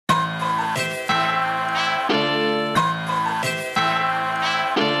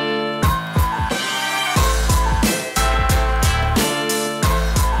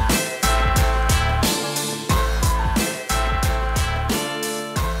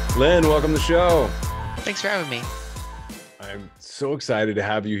Lyn, welcome to the show. Thanks for having me. I'm so excited to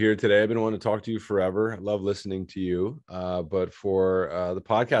have you here today. I've been wanting to talk to you forever. I love listening to you. But for the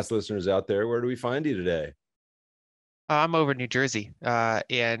podcast listeners out there, where do we find you today? I'm over in New Jersey,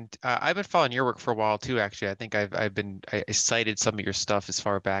 and I've been following your work for a while too. Actually, I think I cited some of your stuff as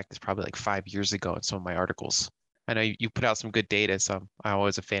far back as probably like 5 years ago in some of my articles. I know you put out some good data, so I'm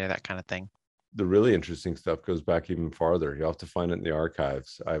always a fan of that kind of thing. The really interesting stuff goes back even farther. You'll have to find it in the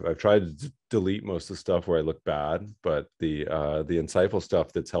archives. I've tried to delete most of the stuff where I look bad, but the insightful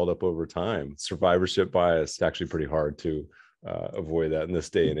stuff that's held up over time, survivorship bias, it's actually pretty hard to avoid that in this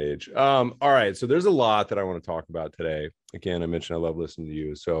day and age. All right, so there's a lot that I want to talk about today. Again, I mentioned I love listening to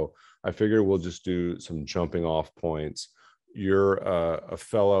you, so I figure we'll just do some jumping off points. You're a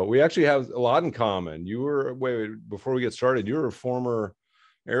fellow. We actually have a lot in common. You were wait before we get started. You were a former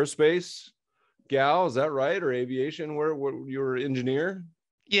aerospace gal, is that right? Or aviation? Where what you were engineer?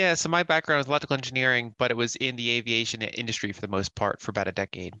 Yeah, so my background is electrical engineering, but it was in the aviation industry for the most part for about a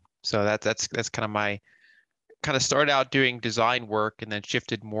decade. So that's kind of my kind of started out doing design work and then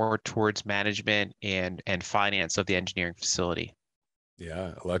shifted more towards management and finance of the engineering facility.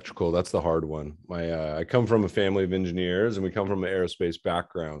 Yeah, electrical. That's the hard one. I come from a family of engineers, and we come from an aerospace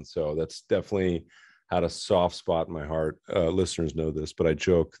background, so that's definitely had a soft spot in my heart. Listeners know this, but I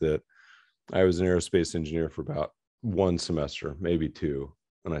joke that I was an aerospace engineer for about one semester, maybe two.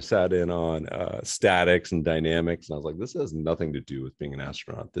 And I sat in on statics and dynamics. And I was like, this has nothing to do with being an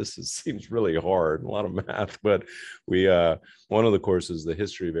astronaut. Seems really hard, a lot of math. But one of the courses, the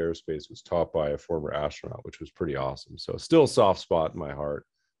history of aerospace, was taught by a former astronaut, which was pretty awesome. So still a soft spot in my heart.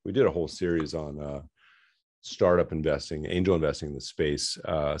 We did a whole series on startup investing, angel investing in the space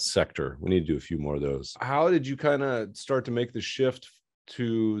sector. We need to do a few more of those. How did you kind of start to make the shift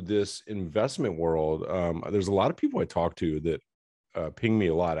to this investment world? There's a lot of people I talk to that ping me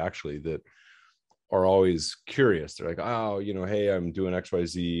a lot, actually, that are always curious. They're like, oh, hey, I'm doing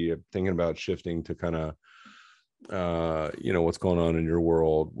XYZ. I'm thinking about shifting to kind of, what's going on in your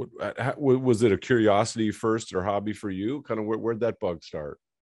world. Was it a curiosity first or hobby for you? Kind of where'd that bug start?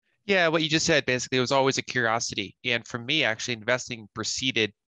 Yeah, what you just said basically it was always a curiosity. And for me, actually, investing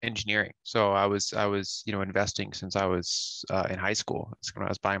preceded engineering. So I was investing since I was in high school. That's when I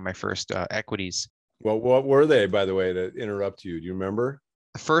was buying my first equities. Well, what were they, by the way, to interrupt you? Do you remember?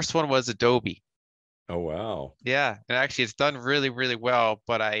 The first one was Adobe. Oh, wow. Yeah, and actually it's done really, really well,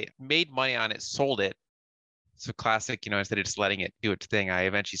 but I made money on it, sold it. So classic, instead of just letting it do its thing, I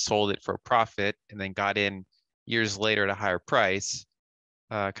eventually sold it for a profit and then got in years later at a higher price.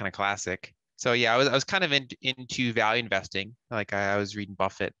 Kind of classic. So yeah, I was kind of into value investing. Like I was reading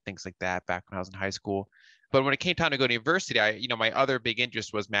Buffett, things like that back when I was in high school. But when it came time to go to university, my other big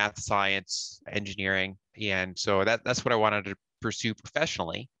interest was math, science, engineering, and so that's what I wanted to pursue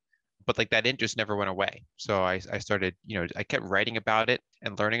professionally. But like that interest never went away. So I started, I kept writing about it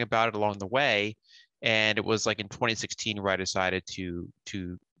and learning about it along the way. And it was like in 2016 where I decided to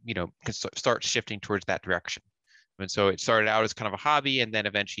start shifting towards that direction. And so it started out as kind of a hobby, and then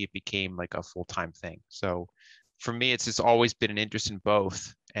eventually it became like a full-time thing. So for me, it's just always been an interest in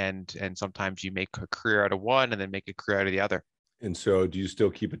both. And sometimes you make a career out of one and then make a career out of the other. And so do you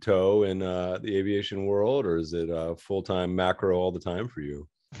still keep a toe in the aviation world, or is it full-time macro all the time for you?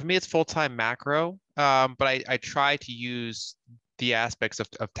 For me, it's full-time macro, but I try to use the aspects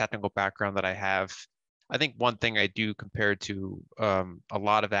of technical background that I have. I think one thing I do compared to a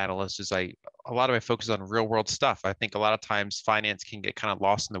lot of analysts is a lot of my focus on real world stuff. I think a lot of times finance can get kind of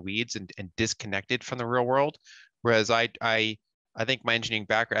lost in the weeds and disconnected from the real world. Whereas I think my engineering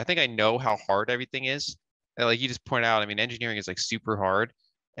background, I think I know how hard everything is. And like you just point out, I mean, engineering is like super hard,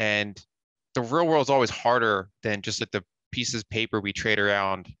 and the real world is always harder than just like the pieces of paper we trade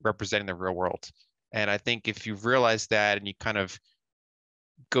around representing the real world. And I think if you realize that and you kind of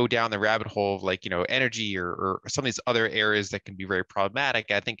go down the rabbit hole of like, energy or some of these other areas that can be very problematic,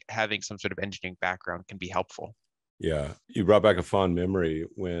 I think having some sort of engineering background can be helpful. Yeah, you brought back a fond memory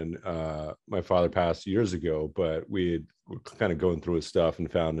when my father passed years ago, but were kind of going through his stuff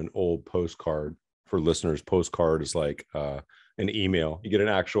and found an old postcard. For listeners, postcard is like an email. You get an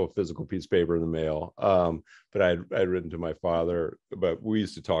actual physical piece of paper in the mail. But I'd written to my father, but we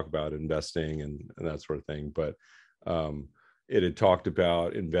used to talk about investing and that sort of thing. But it had talked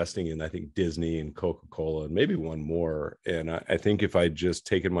about investing in, I think, Disney and Coca-Cola and maybe one more. And I think if I'd just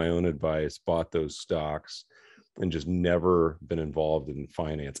taken my own advice, bought those stocks, and just never been involved in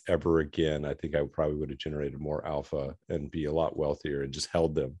finance ever again, I think I probably would have generated more alpha and be a lot wealthier and just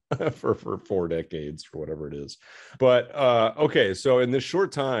held them for 4 decades or whatever it is. But okay, so in this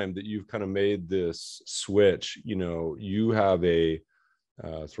short time that you've kind of made this switch, you have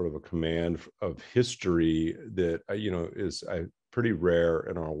sort of a command of history that is pretty rare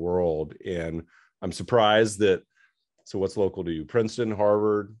in our world. And I'm surprised that. So, what's local to you? Princeton,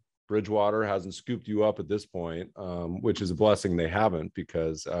 Harvard, Bridgewater hasn't scooped you up at this point, which is a blessing they haven't,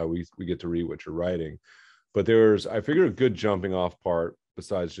 because we get to read what you're writing. But I figured a good jumping off part,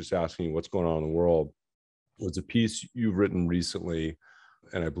 besides just asking you what's going on in the world, was a piece you've written recently,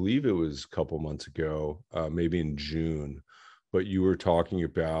 and I believe it was a couple months ago, maybe in June, but you were talking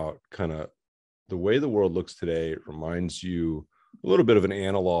about kind of the way the world looks today. It reminds you a little bit of an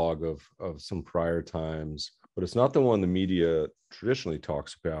analog of some prior times, but it's not the one the media traditionally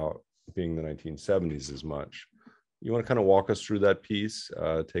talks about, being the 1970s as much. You want to kind of walk us through that piece,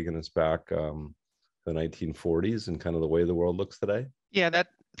 taking us back the 1940s and kind of the way the world looks today? Yeah, that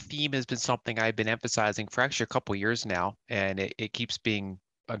theme has been something I've been emphasizing for actually a couple of years now, and it keeps being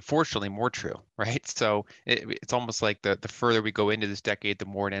unfortunately more true, right? So it's almost like the further we go into this decade, the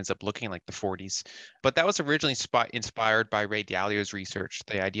more it ends up looking like the 40s. But that was originally inspired by Ray Dalio's research.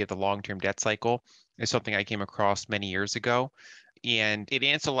 The idea of the long-term debt cycle is something I came across many years ago. And it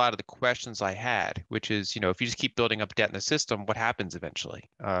answered a lot of the questions I had, which is, if you just keep building up debt in the system, what happens eventually?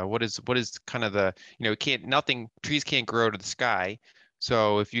 What is kind of trees can't grow to the sky.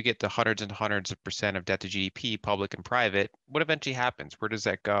 So if you get to hundreds and hundreds of percent of debt to GDP, public and private, what eventually happens? Where does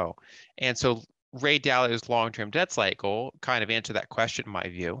that go? And so Ray Dalio's long-term debt cycle kind of answered that question in my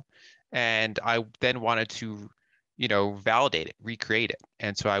view. And I then wanted to, validate it, recreate it.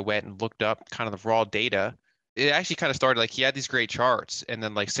 And so I went and looked up kind of the raw data. It actually kind of started like he had these great charts, and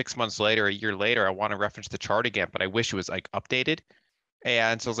then like 6 months later, a year later, I want to reference the chart again, but I wish it was like updated.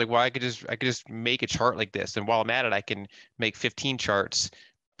 And so I was like, well, I could just make a chart like this, and while I'm at it, I can make 15 charts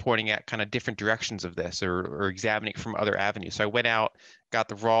pointing at kind of different directions of this, or examining it from other avenues. So I went out, got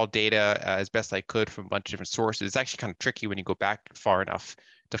the raw data as best I could from a bunch of different sources. It's actually kind of tricky when you go back far enough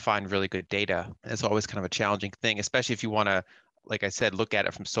to find really good data. It's always kind of a challenging thing, especially if you want to, like I said, look at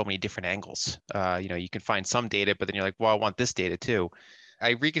it from so many different angles. You can find some data, but then you're like, well, I want this data too.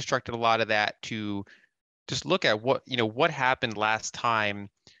 I reconstructed a lot of that to just look at what happened last time,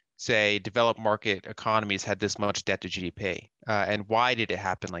 say, developed market economies had this much debt to GDP, and why did it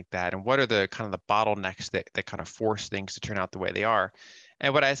happen like that, and what are the kind of the bottlenecks that kind of force things to turn out the way they are.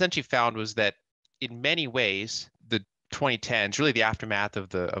 And what I essentially found was that in many ways, the 2010s, really the aftermath of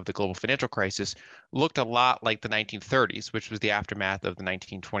the global financial crisis, looked a lot like the 1930s, which was the aftermath of the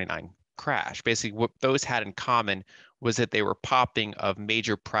 1929 crash. Basically, what those had in common was that they were popping of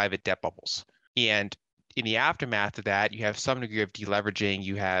major private debt bubbles. And in the aftermath of that, you have some degree of deleveraging,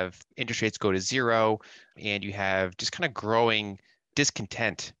 you have interest rates go to zero, and you have just kind of growing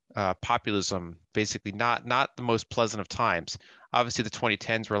discontent, populism, basically not the most pleasant of times. Obviously, the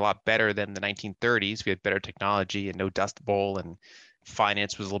 2010s were a lot better than the 1930s. We had better technology and no Dust Bowl, and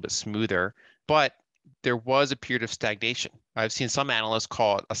finance was a little bit smoother, but there was a period of stagnation. I've seen some analysts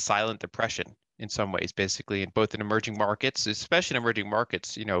call it a silent depression in some ways, basically, in both in emerging markets, especially in emerging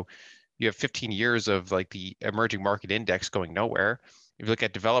markets. You have 15 years of like the emerging market index going nowhere. If you look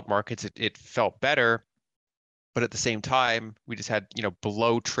at developed markets, it felt better, but at the same time, we just had,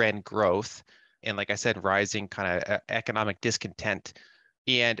 below trend growth. And like I said, rising kind of economic discontent.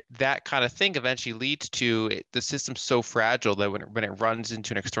 And that kind of thing eventually leads to the system's so fragile that when it runs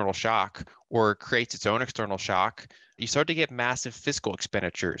into an external shock or creates its own external shock, you start to get massive fiscal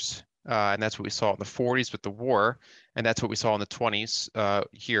expenditures. And that's what we saw in the 40s with the war. And that's what we saw in the 20s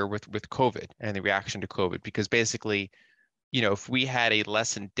here with COVID and the reaction to COVID. Because basically, if we had a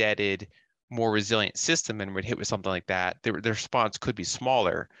less indebted, more resilient system and we'd hit with something like that, the response could be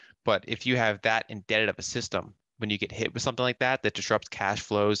smaller. But if you have that indebted of a system, when you get hit with something like that disrupts cash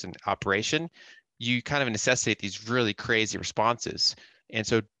flows and operation, you kind of necessitate these really crazy responses. And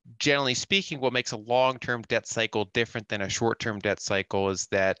so generally speaking, what makes a long-term debt cycle different than a short-term debt cycle is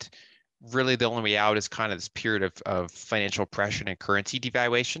that really the only way out is kind of this period of financial oppression and currency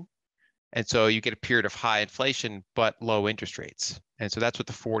devaluation. And so you get a period of high inflation, but low interest rates. And so that's what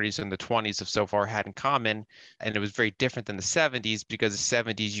the 40s and the 20s have so far had in common. And it was very different than the 70s, because the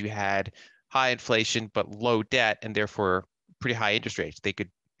 70s you had high inflation, but low debt, and therefore pretty high interest rates. They could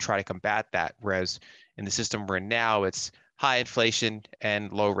try to combat that. Whereas in the system we're in now, it's high inflation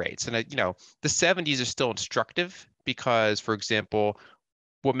and low rates. And, the 70s are still instructive because, for example,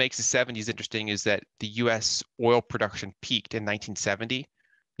 what makes the 70s interesting is that the US oil production peaked in 1970.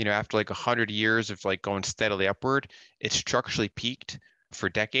 After like 100 years of like going steadily upward, it structurally peaked for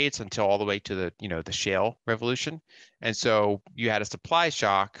decades until all the way to the shale revolution. And so you had a supply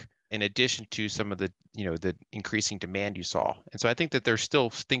shock in addition to some of the increasing demand you saw. And so I think that there's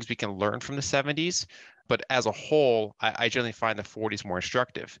still things we can learn from the 70s. But as a whole, I generally find the 40s more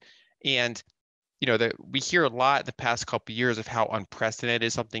instructive. And we hear a lot in the past couple of years of how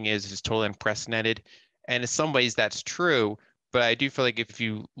unprecedented something is totally unprecedented. And in some ways that's true, but I do feel like if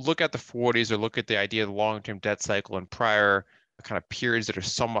you look at the 40s or look at the idea of the long-term debt cycle and prior kind of periods that are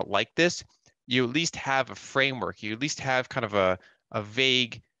somewhat like this, you at least have a framework. You at least have kind of a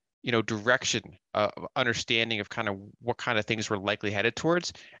vague, direction, understanding of kind of what kind of things we're likely headed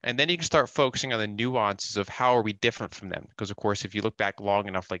towards. And then you can start focusing on the nuances of how are we different from them. Because of course, if you look back long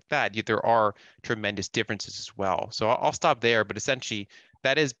enough like that, there are tremendous differences as well. So I'll stop there, but essentially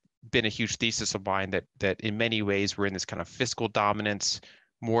that has been a huge thesis of mine that in many ways we're in this kind of fiscal dominance,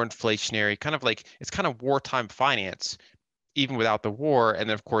 more inflationary, kind of like it's kind of wartime finance, even without the war. And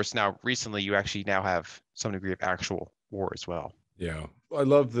then of course now recently you actually now have some degree of actual war as well. Yeah. I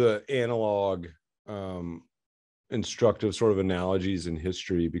love the analog um instructive sort of analogies in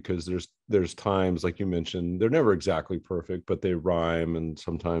history, because there's times, like you mentioned, they're never exactly perfect, but they rhyme, and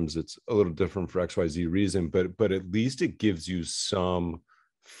sometimes it's a little different for XYZ reason, but at least it gives you some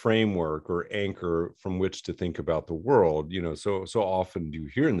framework or anchor from which to think about the world. So often do you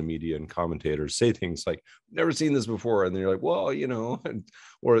hear in the media and commentators say things like, never seen this before, and then you're like, well,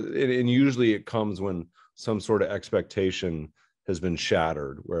 and usually it comes when some sort of expectation has been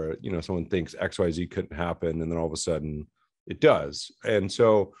shattered, where someone thinks XYZ couldn't happen, and then all of a sudden it does. And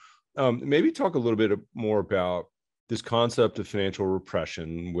so maybe talk a little bit more about this concept of financial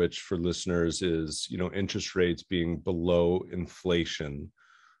repression, which for listeners is interest rates being below inflation,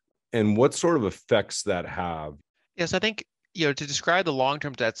 and what sort of effects that have. Yes, I think, to describe the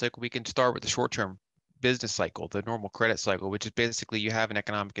long-term debt cycle, we can start with the short-term business cycle, the normal credit cycle, which is basically you have an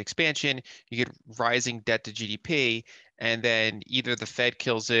economic expansion, you get rising debt to GDP, and then either the Fed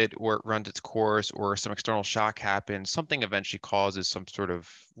kills it or it runs its course or some external shock happens. Something eventually causes some sort of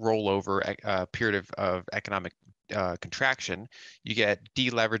rollover period of economic contraction. You get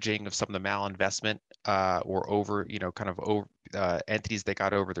deleveraging of some of the malinvestment or over, kind of over entities that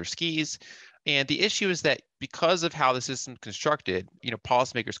got over their skis. And the issue is that because of how the system's constructed,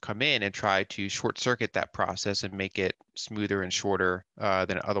 policymakers come in and try to short circuit that process and make it smoother and shorter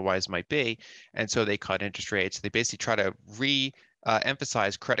than it otherwise might be. And so they cut interest rates. They basically try to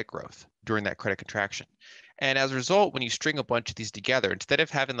emphasize credit growth during that credit contraction. And as a result, when you string a bunch of these together, instead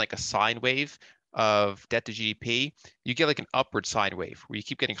of having like a sine wave of debt to GDP, you get like an upward sine wave where you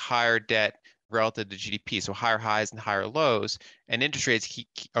keep getting higher debt relative to GDP. So higher highs and higher lows, and interest rates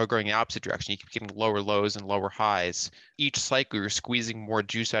are going in the opposite direction. You keep getting lower lows and lower highs. Each cycle, you're squeezing more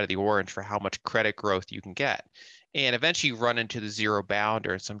juice out of the orange for how much credit growth you can get. And eventually you run into the zero bound,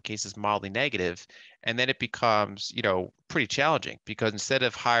 or in some cases mildly negative. And then it becomes, pretty challenging, because instead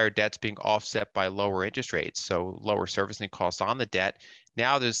of higher debts being offset by lower interest rates, so lower servicing costs on the debt,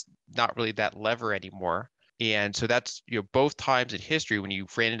 now there's not really that lever anymore. And so that's, both times in history when you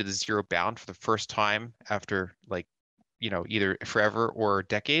ran into the zero bound for the first time after like, either forever or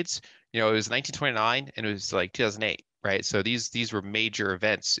decades, it was 1929 and it was like 2008, right? So these were major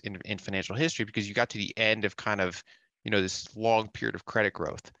events in financial history, because you got to the end of kind of, this long period of credit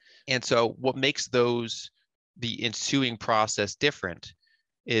growth. And so what makes the ensuing process different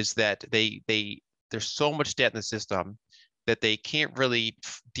is that there's so much debt in the system that they can't really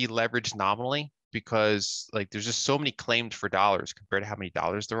deleverage nominally, because like there's just so many claims for dollars compared to how many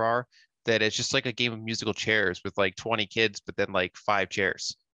dollars there are, that it's just like a game of musical chairs with like 20 kids, but then like 5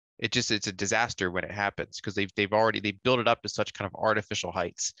 chairs. It's a disaster when it happens, because they built it up to such kind of artificial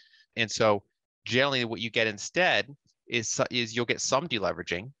heights. And so generally what you get instead is you'll get some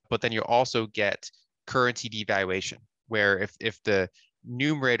deleveraging, but then you'll also get currency devaluation, where if the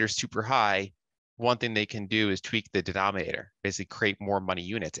numerator is super high, one thing they can do is tweak the denominator, basically create more money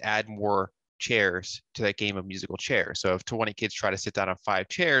units, add more chairs to that game of musical chairs. So if 20 kids try to sit down on 5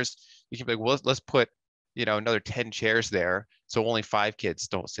 chairs, you can be like, well, let's put, another 10 chairs there, so only 5 kids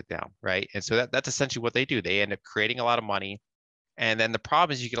don't sit down, right? And so that's essentially what they do. They end up creating a lot of money. And then the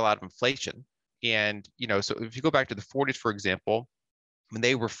problem is you get a lot of inflation. And, so if you go back to the 40s, for example, when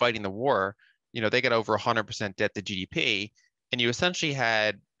they were fighting the war, they got over 100% debt to GDP. And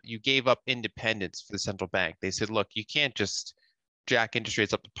you gave up independence for the central bank. They said, look, you can't just jack interest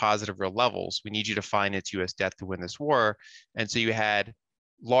rates up to positive real levels. We need you to finance US debt to win this war. And so you had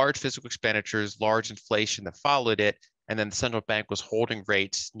large fiscal expenditures, large inflation that followed it. And then the central bank was holding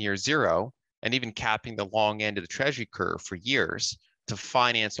rates near zero and even capping the long end of the treasury curve for years to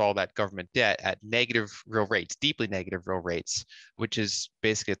finance all that government debt at negative real rates, deeply negative real rates, which is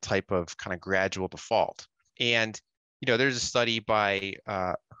basically a type of kind of gradual default. And there's a study by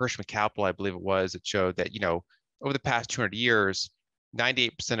Hirschman Capital, I believe it was, that showed that over the past 200 years,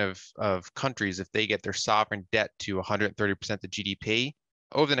 98% of countries, if they get their sovereign debt to 130% of GDP,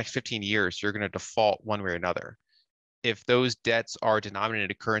 over the next 15 years, you're going to default one way or another. If those debts are denominated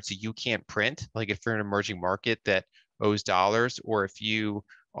in a currency you can't print, like if you're an emerging market that owes dollars, or if you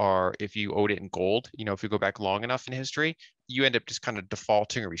owed it in gold, if you go back long enough in history, you end up just kind of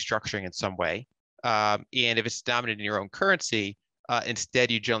defaulting or restructuring in some way. And if it's denominated in your own currency,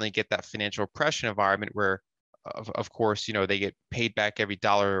 instead you generally get that financial oppression environment where, of course, they get paid back every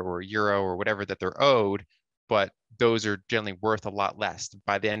dollar or euro or whatever that they're owed, but those are generally worth a lot less.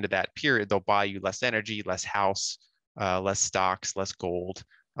 By the end of that period, they'll buy you less energy, less house, less stocks, less gold,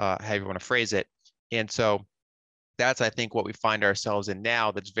 however you want to phrase it. And so that's, I think, what we find ourselves in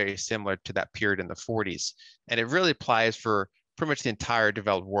now that's very similar to that period in the 40s. And it really applies for pretty much the entire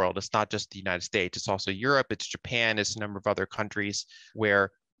developed world. It's not just the United States, it's also Europe, it's Japan, it's a number of other countries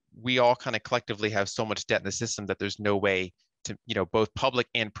where we all kind of collectively have so much debt in the system that there's no way to, both public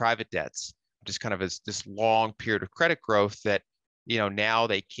and private debts, just kind of this long period of credit growth that now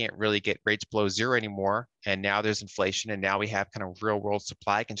they can't really get rates below zero anymore. And now there's inflation. And now we have kind of real world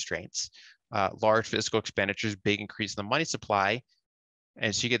supply constraints, large fiscal expenditures, big increase in the money supply.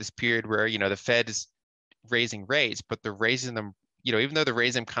 And so you get this period where, the Fed is raising rates, but they're raising them, even though they're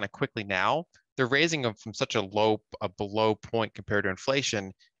raising them kind of quickly now, they're raising them from such a below point compared to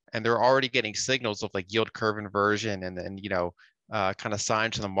inflation. And they're already getting signals of like yield curve inversion and then, kind of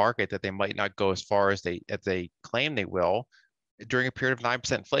signs in the market that they might not go as far as they claim they will during a period of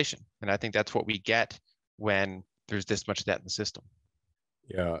 9% inflation. And I think that's what we get when there's this much debt in the system.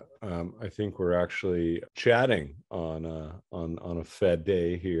 Yeah, I think we're actually chatting on a Fed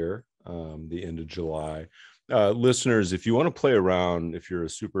day here, the end of July. Listeners, if you want to play around, if you're a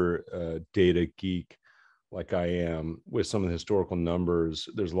super data geek like I am, with some of the historical numbers,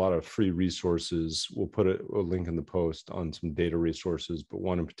 there's a lot of free resources. We'll put a link in the post on some data resources, but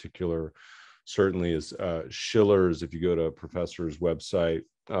one in particular certainly is Shiller's. If you go to a professor's website,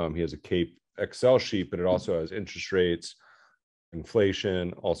 he has a CAPE Excel sheet, but it also has interest rates,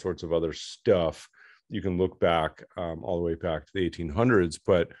 inflation, all sorts of other stuff. You can look back all the way back to the 1800s.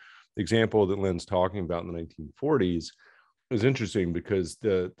 But the example that Lyn's talking about in the 1940s is interesting because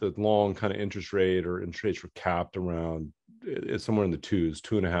the long kind of interest rate or interest rates were capped around it's somewhere in the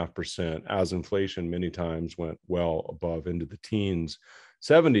 2.5%, as inflation many times went well above into the teens.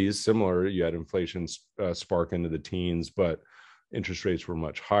 70s, similar, you had inflation spark into the teens, but interest rates were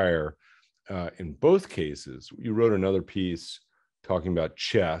much higher. In both cases, you wrote another piece talking about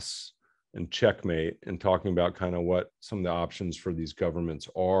chess and checkmate and talking about kind of what some of the options for these governments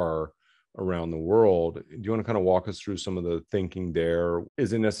are around the world. Do you want to kind of walk us through some of the thinking there?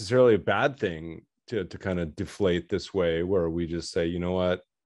 Is it necessarily a bad thing to kind of deflate this way, where we just say, you know what,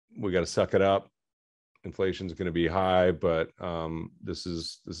 we got to suck it up? Inflation is going to be high, but this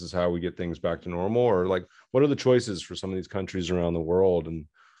is how we get things back to normal? Or like, what are the choices for some of these countries around the world, and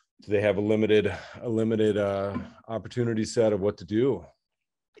do they have a limited opportunity set of what to do?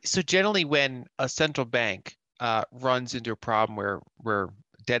 So generally, when a central bank runs into a problem where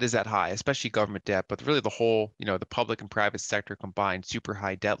debt is that high, especially government debt, but really the whole, the public and private sector combined, super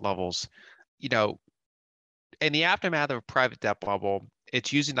high debt levels, in the aftermath of a private debt bubble,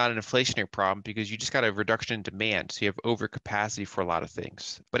 it's usually not an inflationary problem because you just got a reduction in demand. So you have overcapacity for a lot of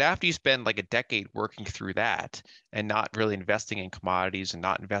things. But after you spend like a decade working through that and not really investing in commodities and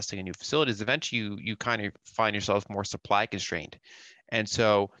not investing in new facilities, eventually you kind of find yourself more supply constrained. And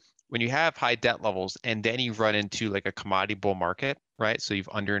so when you have high debt levels and then you run into like a commodity bull market, right? So you've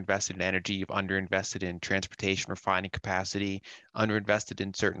underinvested in energy, you've underinvested in transportation refining capacity, underinvested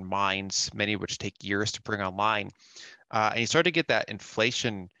in certain mines, many of which take years to bring online. And you start to get that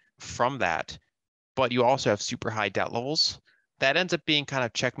inflation from that, but you also have super high debt levels. That ends up being kind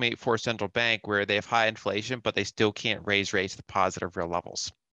of checkmate for a central bank where they have high inflation, but they still can't raise rates to positive real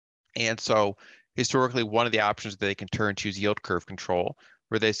levels. And so historically, one of the options that they can turn to is yield curve control,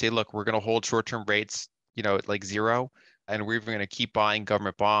 where they say, look, we're going to hold short-term rates, at like zero, and we're even going to keep buying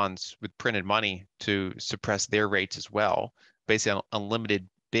government bonds with printed money to suppress their rates as well. Basically, an unlimited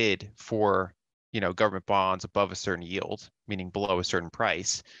bid for, government bonds above a certain yield, meaning below a certain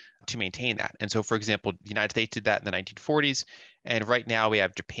price, to maintain that. And so, for example, the United States did that in the 1940s, and right now we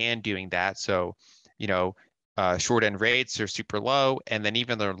have Japan doing that. So, short end rates are super low, and then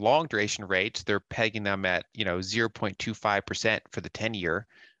even their long duration rates, they're pegging them at 0.25% for the 10-year,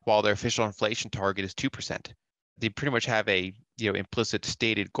 while their official inflation target is 2%. They pretty much have a implicit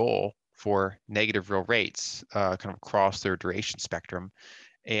stated goal for negative real rates kind of across their duration spectrum.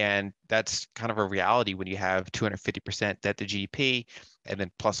 And that's kind of a reality when you have 250% debt to GDP and then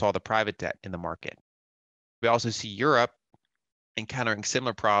plus all the private debt in the market. We also see Europe encountering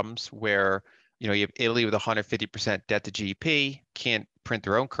similar problems where you have Italy with 150% debt to GDP, can't print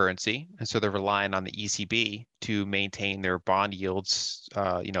their own currency, and so they're relying on the ECB to maintain their bond yields,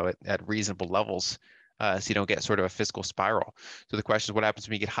 at reasonable levels, so you don't get sort of a fiscal spiral. So the question is, what happens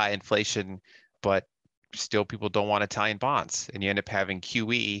when you get high inflation, but still people don't want Italian bonds, and you end up having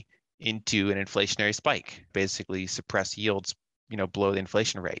QE into an inflationary spike, basically suppress yields, below the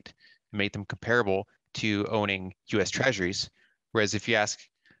inflation rate, and make them comparable to owning U.S. Treasuries. Whereas if you ask,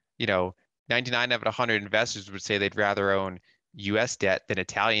 you know, 99 out of 100 investors would say they'd rather own US debt than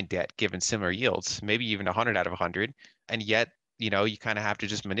Italian debt given similar yields, maybe even 100 out of 100. And yet, you kind of have to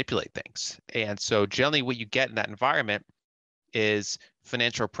just manipulate things. And so generally what you get in that environment is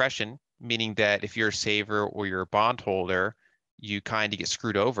financial oppression, meaning that if you're a saver or you're a bondholder, you kind of get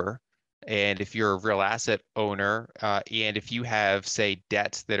screwed over. And if you're a real asset owner, and if you have, say,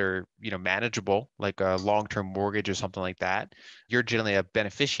 debts that are, manageable, like a long-term mortgage or something like that, you're generally a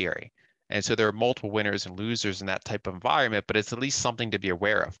beneficiary. And so there are multiple winners and losers in that type of environment, but it's at least something to be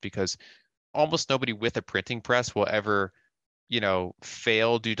aware of because almost nobody with a printing press will ever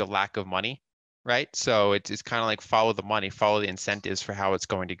fail due to lack of money, right? So it's kind of like follow the money, follow the incentives for how it's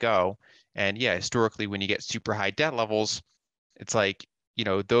going to go. And yeah, historically, when you get super high debt levels, it's like,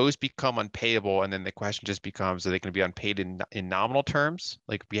 those become unpayable. And then the question just becomes, are they going to be unpaid in nominal terms?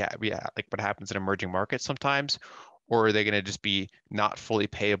 Like like what happens in emerging markets sometimes, or are they going to just be not fully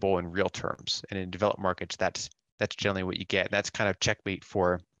payable in real terms? And in developed markets, that's generally what you get. And that's kind of checkmate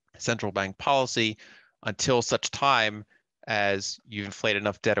for central bank policy until such time as you've inflated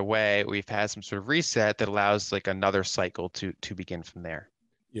enough debt away, or you've had some sort of reset that allows like another cycle to begin from there.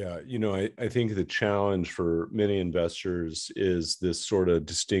 Yeah, I think the challenge for many investors is this sort of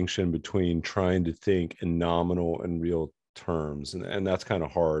distinction between trying to think in nominal and real terms. And that's kind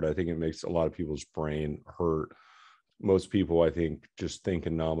of hard. I think it makes a lot of people's brain hurt. Most people, I think, just think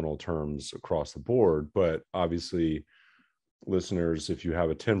in nominal terms across the board. But obviously, listeners, if you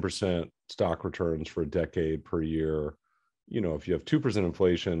have a 10% stock returns for a decade per year, if you have 2%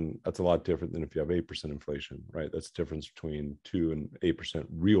 inflation, that's a lot different than if you have 8% inflation, right? That's the difference between 2 and 8%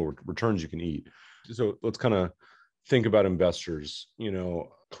 real returns you can eat. So let's kind of think about investors,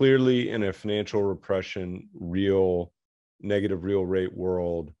 clearly in a financial repression, real negative real rate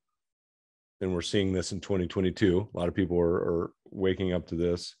world, and we're seeing this in 2022. A lot of people are waking up to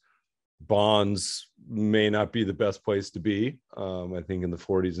this. Bonds may not be the best place to be. I think in the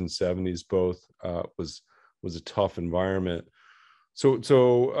 40s and 70s, both was a tough environment. So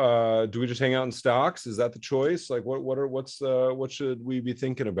do we just hang out in stocks? Is that the choice? Like what should we be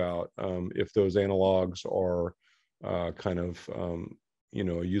thinking about if those analogs are kind of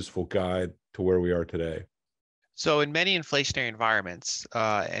a useful guide to where we are today? So in many inflationary environments,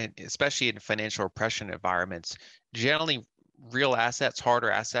 and especially in financial repression environments, generally real assets, harder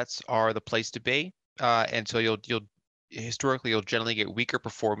assets are the place to be. And so you'll historically you'll generally get weaker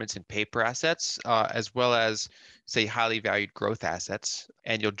performance in paper assets, as well as say highly valued growth assets.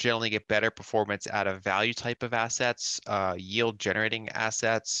 And you'll generally get better performance out of value type of assets, yield generating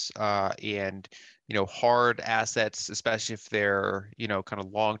assets, and hard assets, especially if they're kind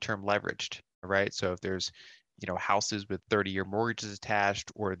of long-term leveraged, right? So if there's houses with 30-year mortgages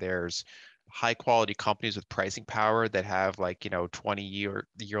attached, or there's high quality companies with pricing power that have like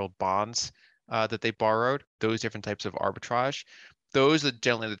 20-year-old bonds that they borrowed, those different types of arbitrage, those are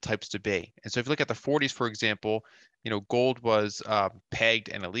generally the types to be. And so if you look at the 40s, for example, gold was pegged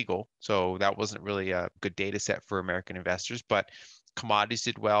and illegal, so that wasn't really a good data set for American investors, but commodities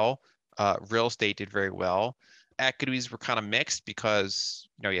did well, real estate did very well. Equities were kind of mixed because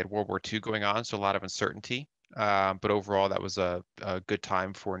you had World War II going on, so a lot of uncertainty. But overall, that was a good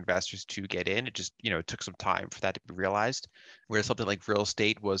time for investors to get in. It just, it took some time for that to be realized. Whereas something like real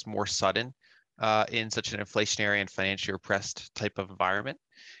estate was more sudden in such an inflationary and financially repressed type of environment.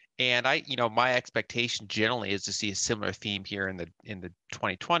 And my expectation generally is to see a similar theme here in the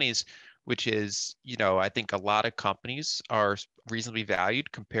 2020s, which is, I think a lot of companies are reasonably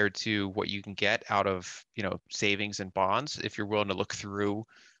valued compared to what you can get out of, savings and bonds if you're willing to look through,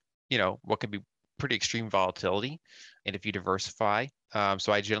 what can be pretty extreme volatility, and if you diversify.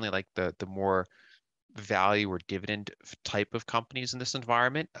 So I generally like the more value or dividend type of companies in this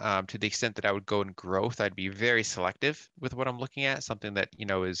environment. To the extent that I would go in growth, I'd be very selective with what I'm looking at. Something that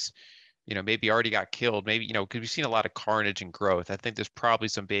is maybe already got killed. Maybe because we've seen a lot of carnage and growth. I think there's probably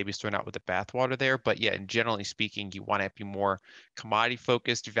some babies thrown out with the bathwater there. But yeah, and generally speaking, you want to be more commodity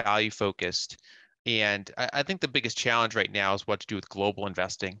focused, value focused. And I think the biggest challenge right now is what to do with global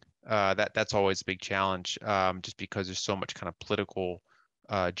investing. That's always a big challenge, just because there's so much kind of political,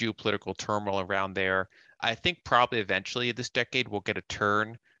 geopolitical turmoil around there. I think probably eventually this decade we'll get a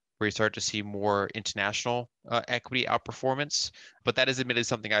turn where you start to see more international equity outperformance. But that is admittedly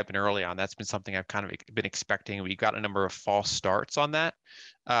something I've been early on. That's been something I've kind of been expecting. We got a number of false starts on that.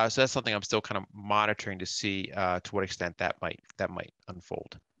 So that's something I'm still kind of monitoring to see to what extent that might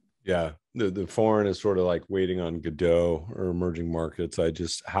unfold. Yeah, the foreign is sort of like waiting on Godot or emerging markets. I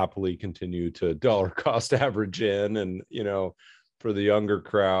just happily continue to dollar cost average in, and for the younger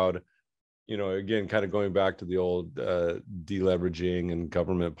crowd, again, kind of going back to the old deleveraging and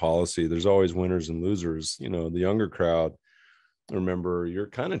government policy, there's always winners and losers. The younger crowd, remember, you're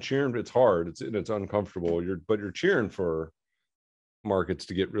kind of cheering. It's hard. It's uncomfortable. You're cheering for markets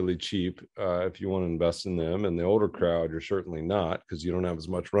to get really cheap if you want to invest in them. And the older crowd, you're certainly not, because you don't have as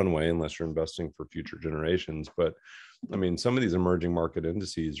much runway unless you're investing for future generations. But I mean, some of these emerging market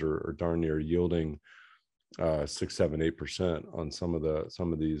indices are darn near yielding 6, 7, 8% on some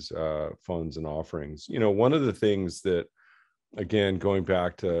of these funds and offerings. One of the things that, again, going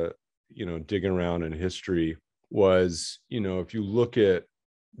back to digging around in history, was if you look at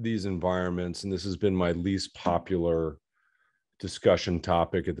these environments, and this has been my least popular discussion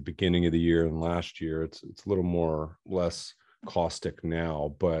topic at the beginning of the year and last year, it's a little more less caustic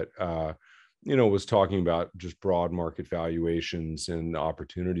now, but was talking about just broad market valuations and the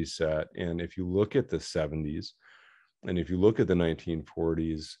opportunity set. And if you look at the 70s and if you look at the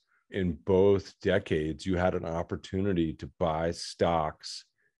 1940s, in both decades, you had an opportunity to buy stocks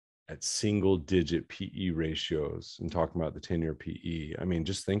at single digit PE ratios, and talking about the 10-year PE. I mean,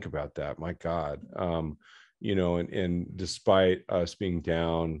 just think about that. My God. And despite us being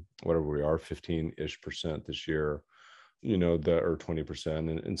down, whatever we are, 15-ish% this year, or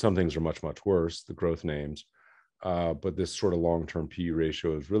 20%, and some things are much, much worse, the growth names. But this sort of long-term PE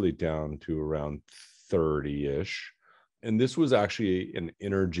ratio is really down to around 30-ish. And this was actually an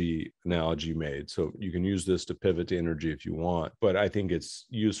energy analogy made. So you can use this to pivot to energy if you want. But I think it's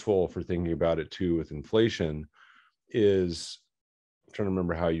useful for thinking about it too with inflation. I'm trying to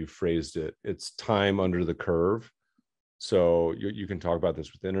remember how you phrased it. It's time under the curve. So you can talk about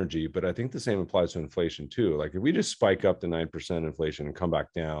this with energy, but I think the same applies to inflation too. Like if we just spike up to 9% inflation and come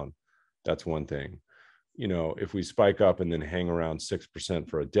back down, that's one thing. If we spike up and then hang around 6%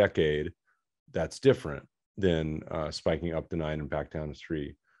 for a decade, that's different than spiking up to 9 and back down to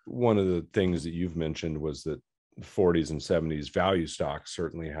 3. One of the things that you've mentioned was that the 40s and 70s value stocks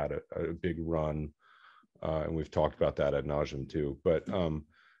certainly had a big run. And we've talked about that ad nauseum too. But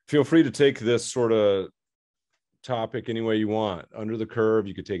feel free to take this sort of topic any way you want. Under the curve,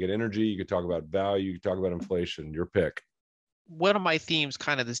 you could take it energy, you could talk about value, you could talk about inflation, your pick. One of my themes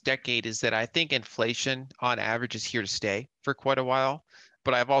kind of this decade is that I think inflation on average is here to stay for quite a while.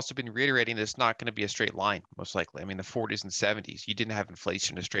 But I've also been reiterating that it's not going to be a straight line, most likely. I mean, the 40s and 70s, you didn't have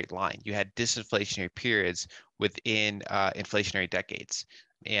inflation in a straight line. You had disinflationary periods within inflationary decades.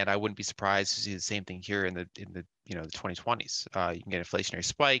 And I wouldn't be surprised to see the same thing here in the the 2020s. You can get an inflationary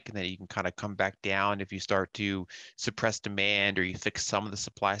spike, and then you can kind of come back down if you start to suppress demand or you fix some of the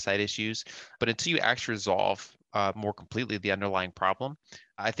supply side issues. But until you actually resolve more completely the underlying problem,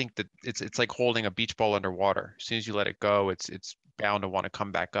 I think that it's like holding a beach ball underwater. As soon as you let it go, it's bound to want to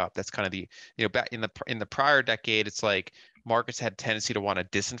come back up. That's kind of the back in the prior decade, it's like markets had a tendency to want to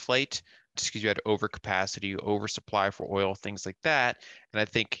disinflate just because you had overcapacity, oversupply for oil, things like that. And I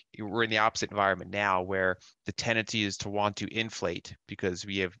think we're in the opposite environment now, where the tendency is to want to inflate because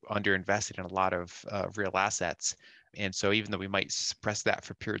we have underinvested in a lot of real assets. And so even though we might suppress that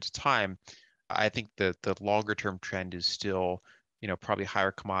for periods of time, I think the longer term trend is still, probably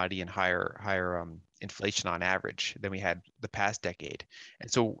higher commodity and higher inflation on average than we had the past decade.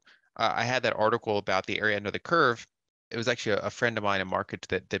 And so I had that article about the area under the curve. It was actually a friend of mine in market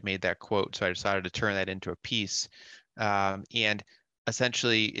that made that quote. So I decided to turn that into a piece. And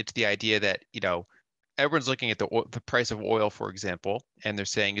essentially, it's the idea that, everyone's looking at the price of oil, for example, and they're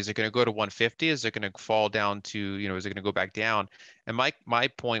saying, is it going to go to 150? Is it going to fall down to, is it going to go back down? And my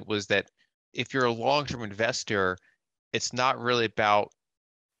point was that if you're a long-term investor, it's not really about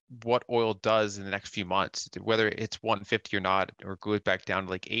what oil does in the next few months. Whether it's 150 or not, or goes back down to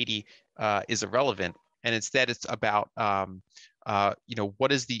like 80, is irrelevant. And instead, it's about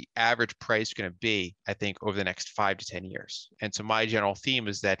what is the average price going to be, I think, over the next 5 to 10 years. And so my general theme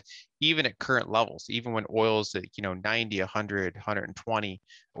is that even at current levels, even when oil's at 90, 100, 120,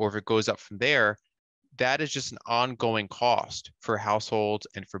 or if it goes up from there, that is just an ongoing cost for households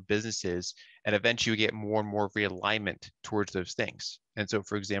and for businesses. And eventually you get more and more realignment towards those things. And so,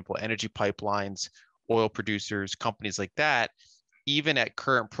 for example, energy pipelines, oil producers, companies like that, even at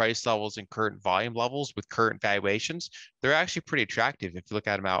current price levels and current volume levels with current valuations, they're actually pretty attractive if you look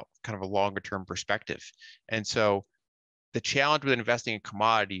at them out kind of a longer term perspective. And so the challenge with investing in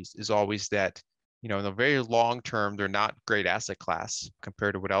commodities is always that, in the very long term, they're not great asset class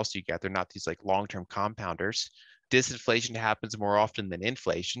compared to what else you get. They're not these like long-term compounders. Disinflation happens more often than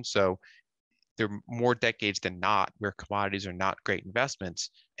inflation. So there are more decades than not where commodities are not great investments.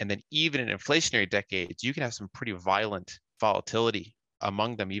 And then even in inflationary decades, you can have some pretty violent volatility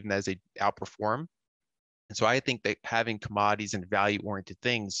among them, even as they outperform. And so I think that having commodities and value-oriented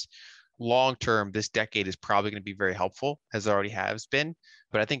things long term, this decade is probably going to be very helpful, as it already has been.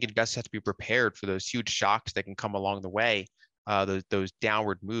 But I think investors have to be prepared for those huge shocks that can come along the way, those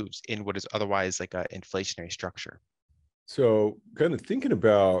downward moves in what is otherwise like an inflationary structure. So kind of thinking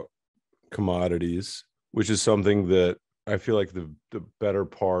about commodities, which is something that I feel like the better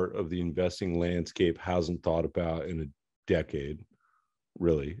part of the investing landscape hasn't thought about in a decade,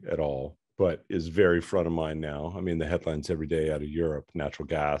 really at all, but is very front of mind now. I mean, the headlines every day out of Europe, natural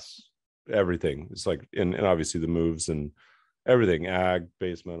gas, everything. It's like, and obviously the moves and everything, ag,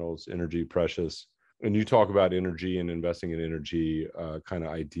 base metals, energy, precious. And you talk about energy and investing in energy kind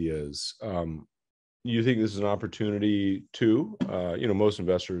of ideas. You think this is an opportunity too? Most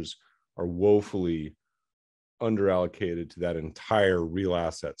investors are woefully underallocated to that entire real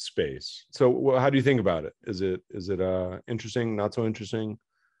asset space. So how do you think about it? Is it interesting, not so interesting?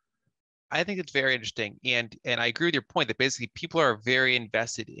 I think it's very interesting, and I agree with your point that basically people are very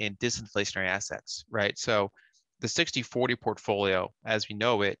invested in disinflationary assets, right? So the 60-40 portfolio, as we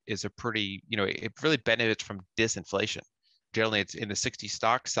know it, is a pretty, it really benefits from disinflation. Generally, it's in the 60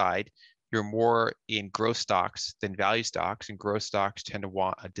 stock side, you're more in growth stocks than value stocks, and growth stocks tend to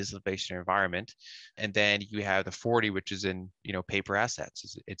want a disinflationary environment. And then you have the 40, which is in, paper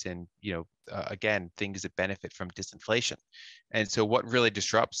assets. It's in, again, things that benefit from disinflation. And so what really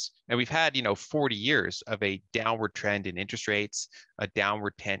disrupts, and we've had, 40 years of a downward trend in interest rates, a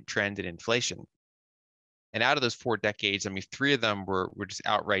downward trend in inflation. And out of those 4 decades, I mean, 3 of them were just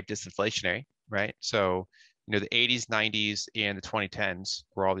outright disinflationary, right? So, the 80s, 90s, and the 2010s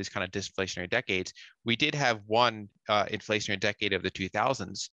were all these kind of disinflationary decades. We did have one inflationary decade of the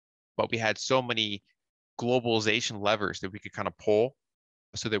 2000s, but we had so many globalization levers that we could kind of pull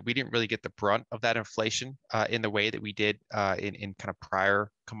so that we didn't really get the brunt of that inflation in the way that we did in kind of prior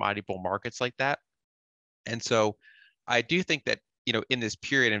commodity bull markets like that. And so I do think that, in this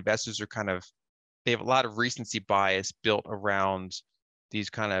period, investors are they have a lot of recency bias built around these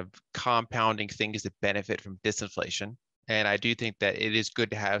kind of compounding things that benefit from disinflation. And I do think that it is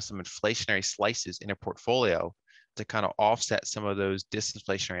good to have some inflationary slices in a portfolio to kind of offset some of those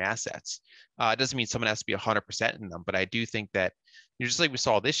disinflationary assets. It doesn't mean someone has to be 100% in them, but I do think that, just like we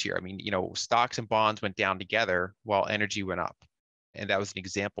saw this year, I mean, stocks and bonds went down together while energy went up. And that was an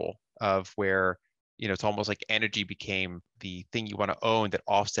example of where, it's almost like energy became the thing you want to own that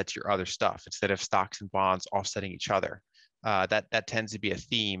offsets your other stuff instead of stocks and bonds offsetting each other. That tends to be a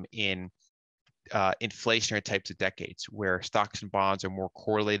theme in inflationary types of decades where stocks and bonds are more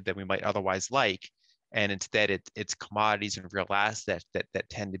correlated than we might otherwise like. And instead, it's commodities and real assets that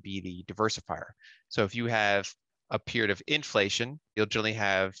tend to be the diversifier. So if you have a period of inflation, you'll generally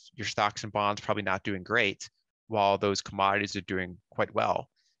have your stocks and bonds probably not doing great while those commodities are doing quite well.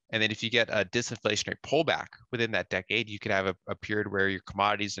 And then if you get a disinflationary pullback within that decade, you could have a period where your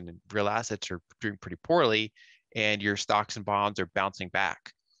commodities and real assets are doing pretty poorly and your stocks and bonds are bouncing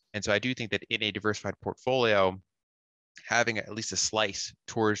back. And so I do think that in a diversified portfolio, having at least a slice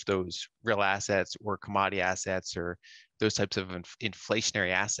towards those real assets or commodity assets or those types of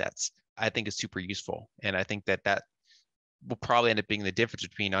inflationary assets, I think is super useful. And I think that will probably end up being the difference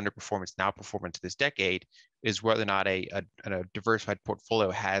between underperformance and outperformance this decade is whether or not a diversified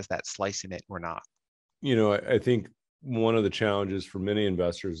portfolio has that slice in it or not. I think one of the challenges for many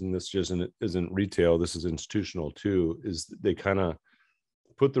investors, and this just isn't retail, this is institutional too, is they kind of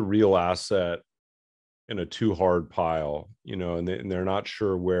put the real asset in a too hard pile, and they're not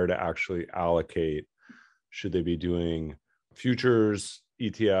sure where to actually allocate. Should they be doing futures,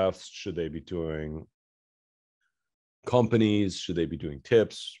 ETFs? Should they be doing companies? Should they be doing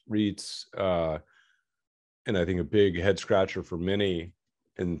tips, REITs? And I think a big head scratcher for many,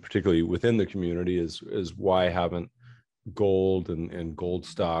 and particularly within the community, is why haven't gold and gold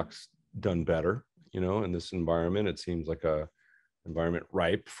stocks done better? In this environment, it seems like a environment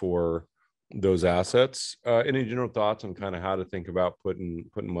ripe for those assets. Any general thoughts on kind of how to think about putting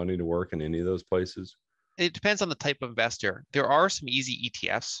money to work in any of those places? It depends on the type of investor. There are some easy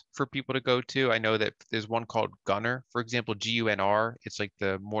ETFs for people to go to. I know that there's one called Gunner, for example, GUNR. It's like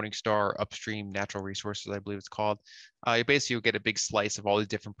the Morningstar Upstream Natural Resources, I believe it's called. You basically will get a big slice of all these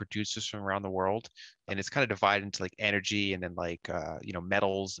different producers from around the world, and it's kind of divided into like energy and then like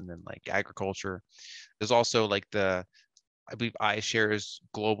metals and then like agriculture. There's also like I believe iShares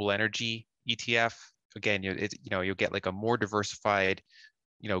Global Energy ETF. Again, you'll get like a more diversified,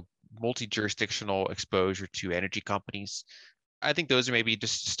 you know, multi-jurisdictional exposure to energy companies. I think those are maybe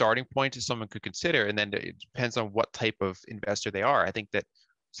just starting points that someone could consider. And then it depends on what type of investor they are. I think that,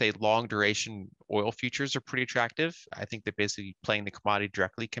 say, long duration oil futures are pretty attractive. I think that basically playing the commodity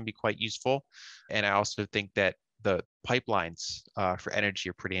directly can be quite useful. And I also think that the pipelines for energy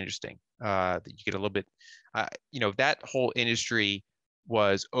are pretty interesting. That you get a little bit, that whole industry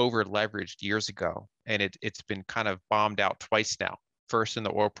was over leveraged years ago, and it's been kind of bombed out twice now. First in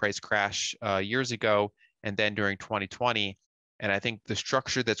the oil price crash years ago, and then during 2020. And I think the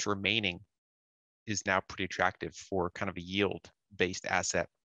structure that's remaining is now pretty attractive for kind of a yield-based asset.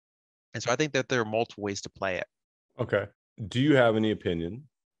 And so I think that there are multiple ways to play it. Okay. Do you have any opinion,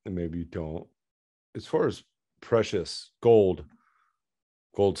 and maybe you don't, as far as precious gold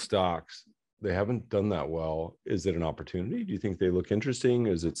stocks? They haven't done that well. Is it an opportunity? Do you think they look interesting?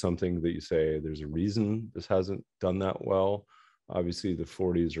 Is it something that you say there's a reason this hasn't done that well? Obviously, the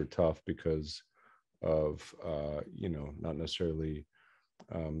 40s are tough because of not necessarily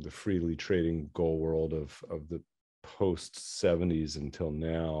the freely trading gold world of the post 70s until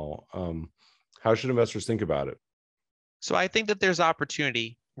now. How should investors think about it? So I think that there's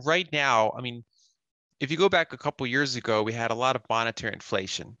opportunity right now. I mean, if you go back a couple years ago, we had a lot of monetary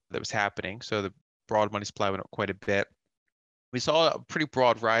inflation that was happening. So the broad money supply went up quite a bit. We saw a pretty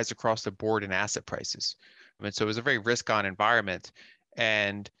broad rise across the board in asset prices. I mean, so it was a very risk-on environment.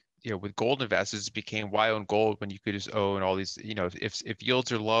 And with gold investors, it became why own gold when you could just own all these. If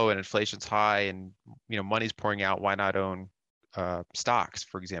yields are low and inflation's high and money's pouring out, why not own stocks,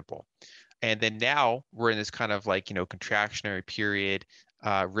 for example? And then now we're in this kind of like contractionary period,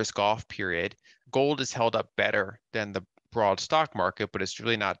 risk off period. Gold is held up better than the broad stock market, but it's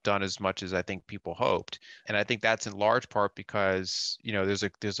really not done as much as I think people hoped. And I think that's in large part because there's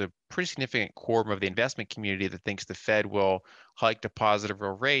a pretty significant quorum of the investment community that thinks the Fed will hike deposit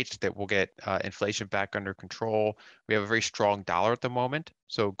real rates, that will get inflation back under control. We have a very strong dollar at the moment,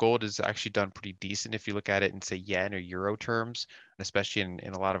 so gold has actually done pretty decent if you look at it in say yen or euro terms, especially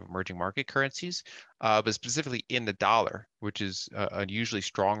in a lot of emerging market currencies. But specifically in the dollar, which is unusually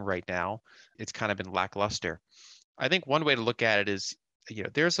strong right now, it's kind of been lackluster. I think one way to look at it is,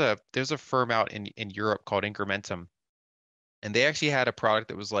 there's a firm out in Europe called Incrementum, and they actually had a product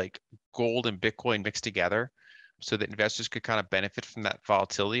that was like gold and Bitcoin mixed together, so that investors could kind of benefit from that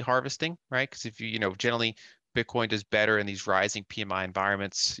volatility harvesting, right? Because if generally Bitcoin does better in these rising PMI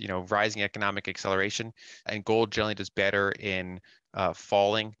environments, rising economic acceleration, and gold generally does better in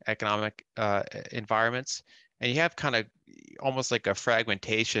falling economic environments. And you have kind of almost like a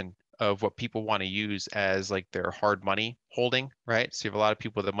fragmentation of what people want to use as like their hard money holding, right? So you have a lot of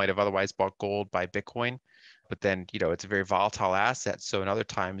people that might have otherwise bought gold, buy Bitcoin, but then, it's a very volatile asset. So in other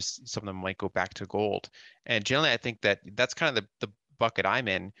times, some of them might go back to gold. And generally, I think that that's kind of the bucket I'm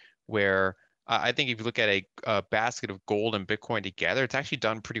in, where I think if you look at a basket of gold and Bitcoin together, it's actually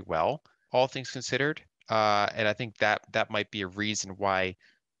done pretty well, all things considered. And I think that might be a reason why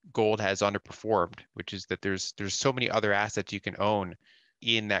gold has underperformed, which is that there's so many other assets you can own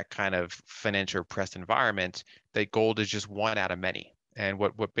in that kind of financial pressed environment, that gold is just one out of many. And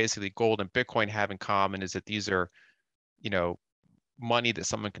what basically gold and Bitcoin have in common is that these are, money that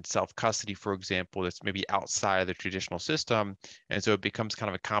someone can self-custody, for example, that's maybe outside of the traditional system. And so it becomes kind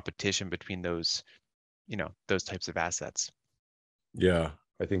of a competition between those types of assets. Yeah,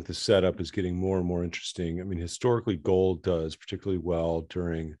 I think the setup is getting more and more interesting. I mean, historically, gold does particularly well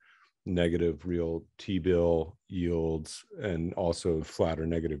during negative real T-bill yields and also flatter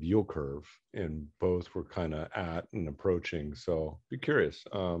negative yield curve, and both were kind of at and approaching. So be curious.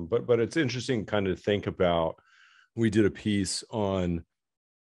 But it's interesting kind of to think about. We did a piece on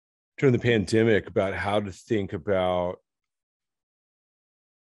during the pandemic about how to think about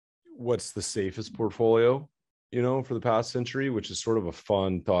what's the safest portfolio, for the past century, which is sort of a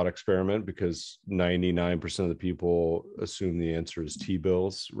fun thought experiment because 99% of the people assume the answer is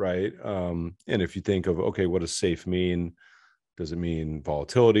T-bills, right? And if you think of, okay, what does safe mean? Does it mean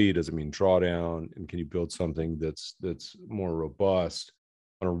volatility? Does it mean drawdown? And can you build something that's more robust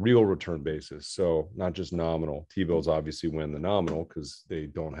on a real return basis? So not just nominal. T-bills obviously win the nominal because they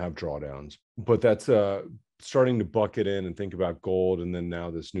don't have drawdowns, but that's starting to bucket in and think about gold, and then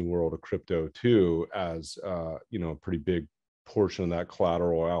now this new world of crypto too, as a pretty big portion of that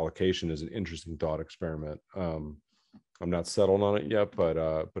collateral allocation is an interesting thought experiment. I'm not settled on it yet, but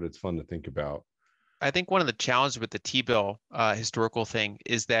it's fun to think about. I think one of the challenges with the T-bill historical thing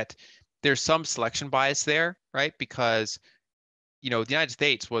is that there's some selection bias there, right? Because the United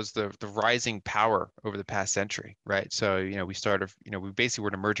States was the rising power over the past century, right? So, we started, we basically were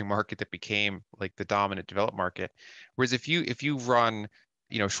an emerging market that became like the dominant developed market. Whereas if you run,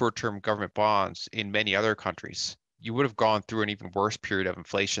 short-term government bonds in many other countries, you would have gone through an even worse period of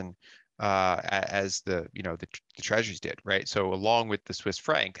inflation as the treasuries did, right? So along with the Swiss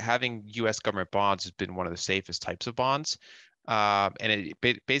franc, having U.S. government bonds has been one of the safest types of bonds. And it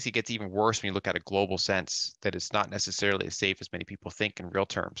basically gets even worse when you look at a global sense, that it's not necessarily as safe as many people think in real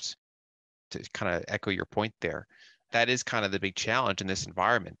terms. To kind of echo your point there, that is kind of the big challenge in this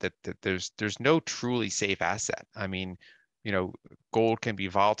environment, that there's no truly safe asset. I mean, gold can be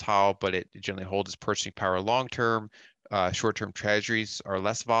volatile, but it generally holds its purchasing power long term. Short-term treasuries are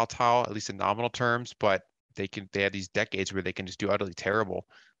less volatile, at least in nominal terms, but they have these decades where they can just do utterly terrible,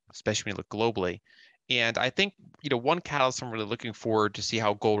 especially when you look globally. And I think, one catalyst I'm really looking forward to see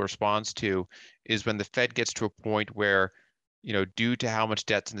how gold responds to is when the Fed gets to a point where, due to how much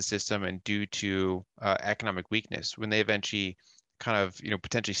debt's in the system and due to economic weakness, when they eventually kind of,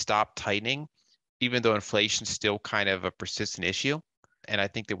 potentially stop tightening, even though inflation's still kind of a persistent issue. And I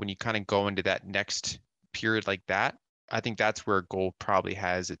think that when you kind of go into that next period like that, I think that's where gold probably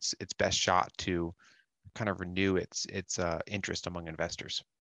has its best shot to kind of renew its interest among investors.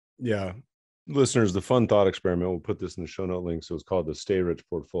 Yeah. Listeners, the fun thought experiment, we'll put this in the show note link. So it's called the Stay Rich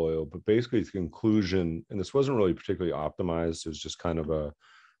portfolio. But basically, the conclusion, and this wasn't really particularly optimized, it was just kind of a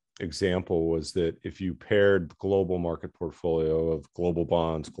example, was that if you paired the global market portfolio of global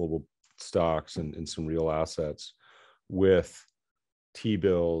bonds, global stocks, and some real assets with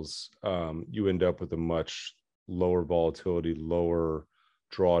T-bills, you end up with a much lower volatility, lower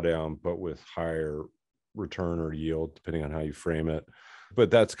drawdown, but with higher return or yield, depending on how you frame it. But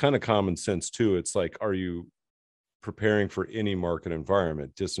that's kind of common sense too. It's like, are you preparing for any market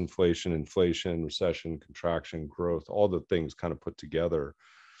environment, disinflation, inflation, recession, contraction, growth, all the things kind of put together?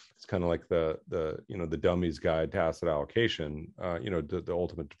 It's kind of like the dummies guide to asset allocation, the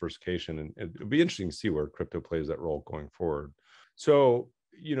ultimate diversification. And it'd be interesting to see where crypto plays that role going forward. So,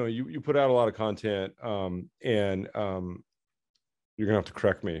 you put out a lot of content, and you're gonna have to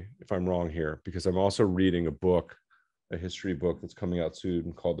correct me if I'm wrong here, because I'm also reading a history book that's coming out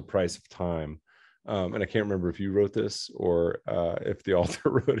soon called The Price of Time. And I can't remember if you wrote this or if the author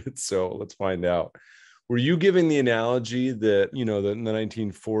wrote it. So let's find out. Were you giving the analogy that, that in the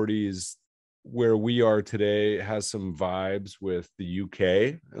 1940s, where we are today, has some vibes with the UK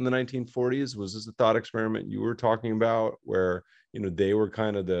in the 1940s? Was this a thought experiment you were talking about, where, they were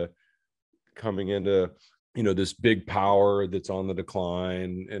kind of coming into, this big power that's on the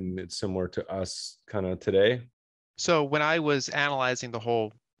decline, and it's similar to us kind of today? So when I was analyzing the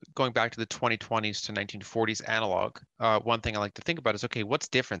whole, going back to the 2020s to 1940s analog, one thing I like to think about is, okay, what's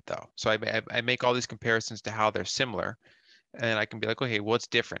different though? So I make all these comparisons to how they're similar, and I can be like, okay, what's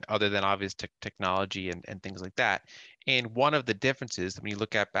different other than obvious technology and things like that? And one of the differences when you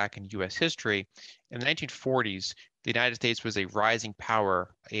look at back in U.S. history, in the 1940s, the United States was a rising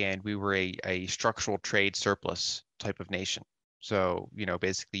power, and we were a structural trade surplus type of nation. So,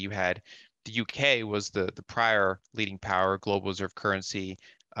 basically you had the UK was the prior leading power, global reserve currency.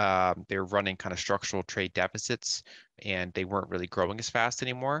 They were running kind of structural trade deficits, and they weren't really growing as fast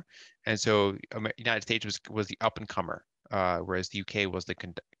anymore. And so United States was the up and comer, whereas the UK was the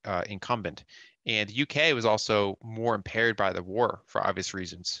incumbent. And the UK was also more impaired by the war for obvious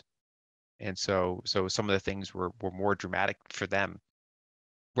reasons. And so some of the things were more dramatic for them.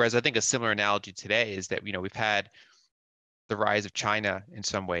 Whereas I think a similar analogy today is that, we've had the rise of China in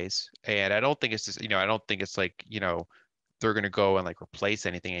some ways. And I don't think it's just, I don't think it's like, they're going to go and like replace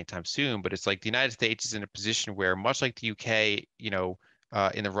anything anytime soon. But it's like the United States is in a position where, much like the UK,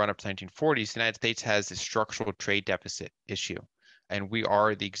 in the run up to 1940s, the United States has this structural trade deficit issue. And we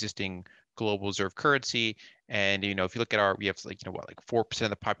are the existing global reserve currency. And, if you look at we have like, like 4% of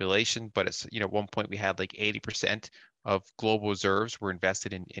the population, but it's, at one point we had like 80% of global reserves were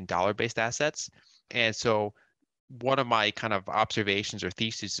invested in dollar-based assets. And so one of my kind of observations or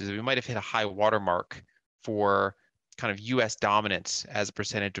theses is we might have hit a high watermark for kind of US dominance as a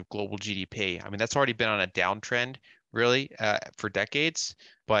percentage of global GDP. I mean, that's already been on a downtrend really for decades.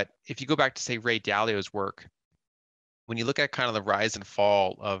 But if you go back to, say, Ray Dalio's work, when you look at kind of the rise and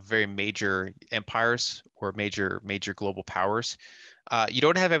fall of very major empires or major global powers, You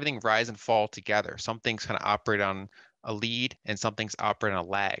don't have everything rise and fall together. Some things kind of operate on a lead and some things operate on a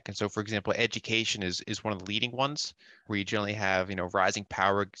lag. And so, for example, education is one of the leading ones where you generally have, rising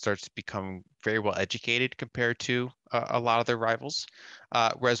power starts to become very well educated compared to a lot of their rivals.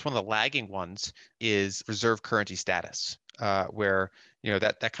 Whereas one of the lagging ones is reserve currency status, where,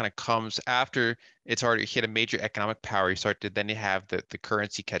 that kind of comes after it's already hit a major economic power. You start to then you have the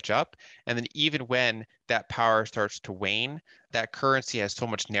currency catch up. And then even when that power starts to wane, that currency has so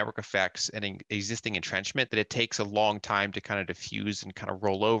much network effects and existing entrenchment that it takes a long time to kind of diffuse and kind of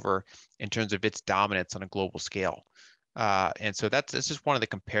roll over in terms of its dominance on a global scale. And so that's just one of the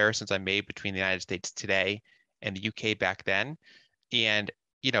comparisons I made between the United States today and the UK back then. And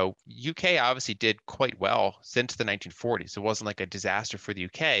UK obviously did quite well since the 1940s. It wasn't like a disaster for the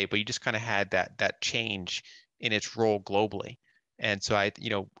UK, but you just kind of had that change in its role globally. And so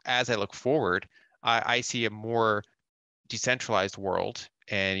as I look forward, I see a more decentralized world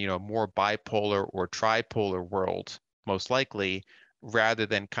and more bipolar or tripolar world most likely, rather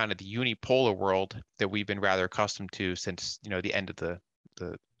than kind of the unipolar world that we've been rather accustomed to since the end of the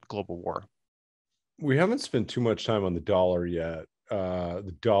global war. We haven't spent too much time on the dollar yet.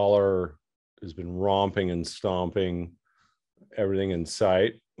 The dollar has been romping and stomping everything in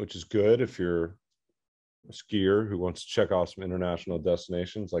sight, which is good if you're a skier who wants to check off some international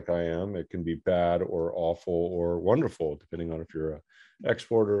destinations like I am. It can be bad or awful or wonderful, depending on if you're an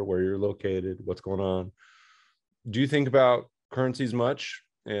exporter, where you're located, what's going on. Do you think about currencies much?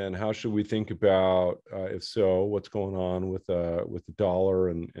 And how should we think about, if so, what's going on with the dollar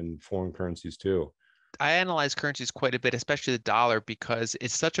and foreign currencies too? I analyze currencies quite a bit, especially the dollar, because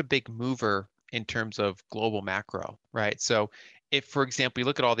it's such a big mover in terms of global macro, right? So if, for example, you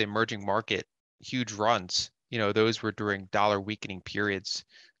look at all the emerging market huge runs, those were during dollar weakening periods.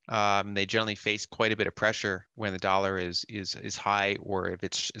 They generally face quite a bit of pressure when the dollar is high, or if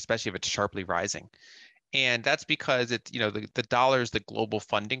it's especially if it's sharply rising. And that's because the dollar is the global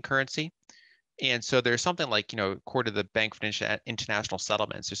funding currency. And so there's something like, according to the Bank for International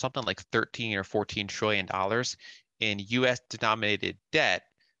Settlements, there's something like 13 or 14 trillion dollars in US denominated debt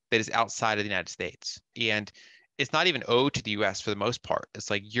that is outside of the United States. And it's not even owed to the US for the most part.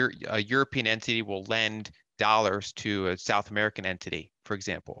 It's like a European entity will lend dollars to a South American entity, for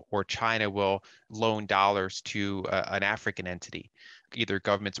example, or China will loan dollars to an African entity, either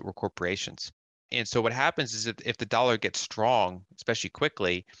governments or corporations. And so what happens is if the dollar gets strong, especially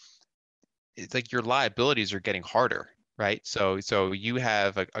quickly, it's like your liabilities are getting harder, right? So you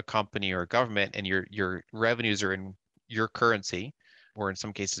have a company or a government and your revenues are in your currency, or in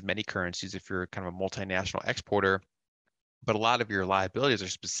some cases many currencies if you're kind of a multinational exporter, but a lot of your liabilities are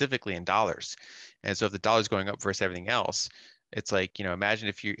specifically in dollars. And so if the dollar's going up versus everything else, it's like, imagine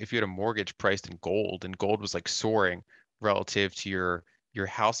if you had a mortgage priced in gold and gold was like soaring relative to your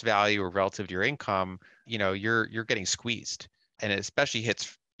house value or relative to your income, you're getting squeezed. And it especially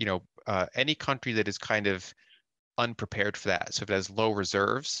hits, any country that is kind of unprepared for that. So if it has low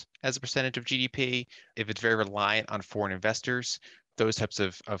reserves as a percentage of GDP, if it's very reliant on foreign investors, those types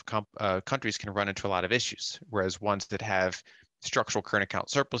of countries can run into a lot of issues. Whereas ones that have structural current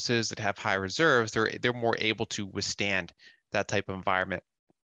account surpluses, that have high reserves, they're more able to withstand that type of environment.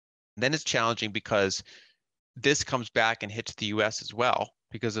 Then it's challenging because this comes back and hits the US as well,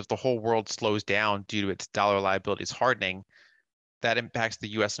 because if the whole world slows down due to its dollar liabilities hardening, that impacts the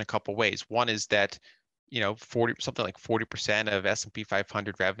US in a couple ways. One is that 40% of S&P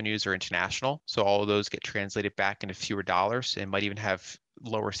 500 revenues are international. So all of those get translated back into fewer dollars and might even have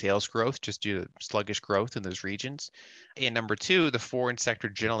lower sales growth just due to sluggish growth in those regions. And number two, the foreign sector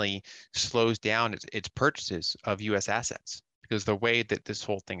generally slows down its purchases of US assets, because the way that this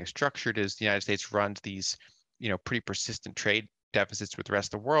whole thing is structured is the United States runs these, pretty persistent trade deficits with the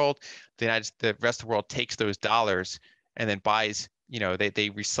rest of the world. The rest of the world takes those dollars and then buys, they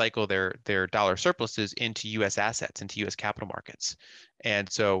recycle their dollar surpluses into US assets, into US capital markets. And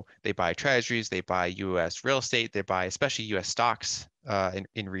so they buy treasuries, they buy US real estate, they buy especially US stocks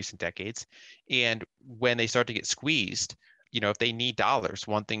in recent decades. And when they start to get squeezed, if they need dollars,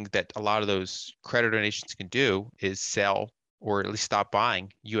 one thing that a lot of those creditor nations can do is sell or at least stop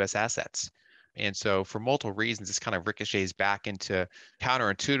buying US assets. And so for multiple reasons, this kind of ricochets back into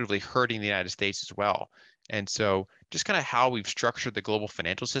counterintuitively hurting the United States as well. And so just kind of how we've structured the global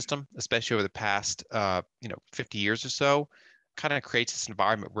financial system, especially over the past 50 years or so, kind of creates this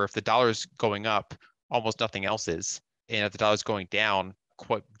environment where if the dollar is going up, almost nothing else is, and if the dollar is going down,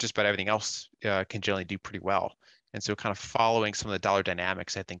 quite just about everything else can generally do pretty well. And so kind of following some of the dollar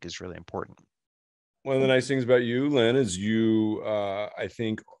dynamics, I think, is really important. One of the nice things about you, Lyn, is you, I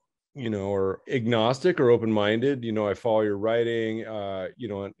think, or agnostic or open-minded. I follow your writing.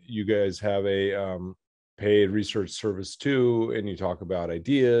 You guys have a paid research service too, and you talk about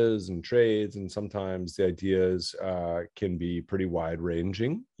ideas and trades, and sometimes the ideas can be pretty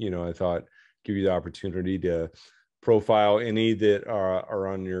wide-ranging. I thought give you the opportunity to profile any that are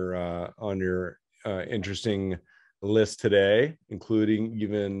on your interesting list today, including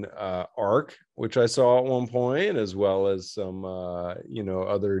even ARC, which I saw at one point, as well as some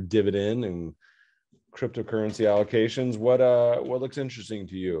other dividend and cryptocurrency allocations. What looks interesting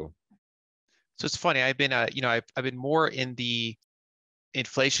to you? So it's funny. I've been I've been more in the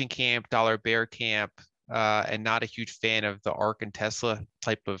inflation camp, dollar bear camp, and not a huge fan of the ARK and Tesla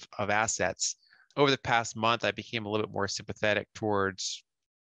type of assets. Over the past month, I became a little bit more sympathetic towards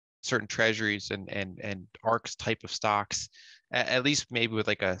certain treasuries and ARK's type of stocks, at least maybe with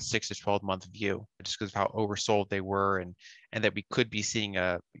like a 6 to 12 month view, just because of how oversold they were, and that we could be seeing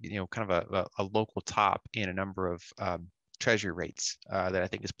a kind of a local top in a number of treasury rates that I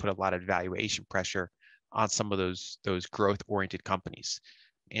think has put a lot of valuation pressure on some of those growth oriented companies.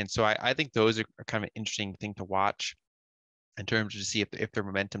 And so I think those are kind of an interesting thing to watch in terms of to see if their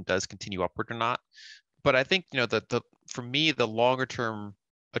momentum does continue upward or not. But I think the for me the longer term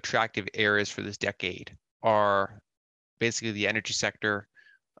attractive areas for this decade are basically the energy sector,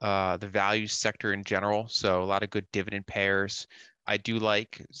 the value sector in general. So a lot of good dividend payers. I do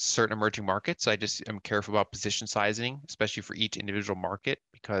like certain emerging markets. I just am careful about position sizing, especially for each individual market,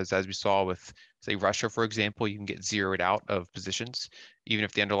 because as we saw with, say, Russia, for example, you can get zeroed out of positions, even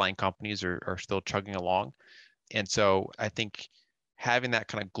if the underlying companies are still chugging along. And so I think having that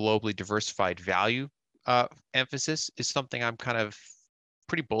kind of globally diversified value emphasis is something I'm kind of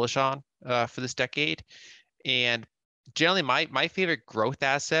pretty bullish on for this decade. And generally, my favorite growth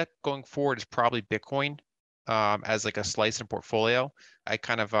asset going forward is probably Bitcoin as like a slice in portfolio. I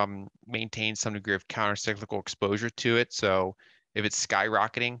kind of maintain some degree of counter-cyclical exposure to it. So if it's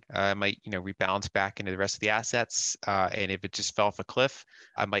skyrocketing, I might rebalance back into the rest of the assets. And if it just fell off a cliff,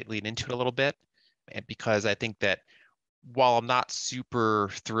 I might lean into it a little bit. And because I think that while I'm not super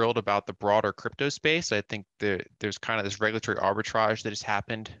thrilled about the broader crypto space, I think there's kind of this regulatory arbitrage that has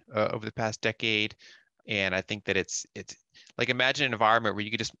happened over the past decade. And I think that it's like, imagine an environment where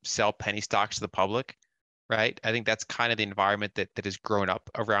you could just sell penny stocks to the public, right? I think that's kind of the environment that has grown up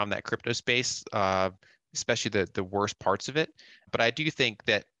around that crypto space, especially the worst parts of it. But I do think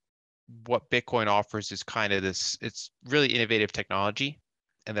that what Bitcoin offers is kind of this, it's really innovative technology,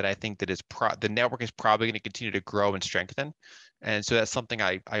 and that I think that the network is probably going to continue to grow and strengthen. And so that's something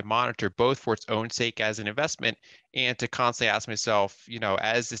I monitor both for its own sake as an investment, and to constantly ask myself,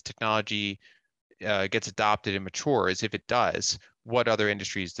 as this technology gets adopted and matures, if it does, what other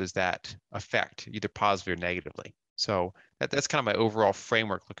industries does that affect, either positively or negatively? So that's kind of my overall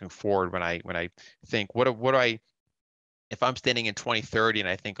framework looking forward when I think what do I, if I'm standing in 2030 and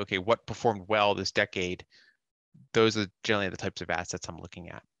I think, okay, what performed well this decade, those are generally the types of assets I'm looking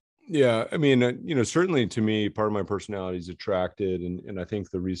at. Yeah, I mean, certainly to me, part of my personality is attracted, and I think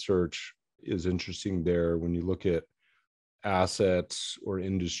the research is interesting there when you look at assets or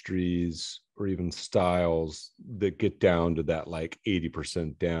industries or even styles that get down to that like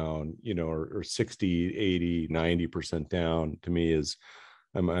 80% down, or 60, 80, 90% down. To me is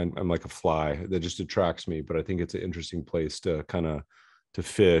I'm like a fly that just attracts me, but I think it's an interesting place to kind of to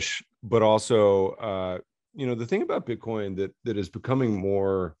fish. But also the thing about Bitcoin that is becoming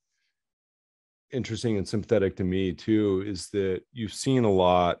more interesting and sympathetic to me too is that you've seen a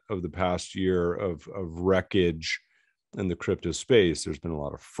lot of the past year of wreckage in the crypto space. There's been a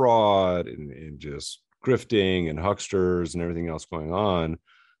lot of fraud and just grifting and hucksters and everything else going on.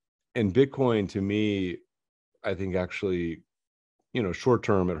 And Bitcoin, to me, I think actually, short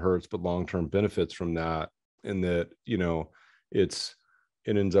term it hurts, but long term benefits from that. And that, it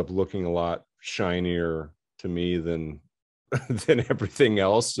ends up looking a lot shinier to me than than everything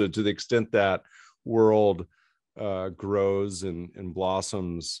else. So to the extent that world grows and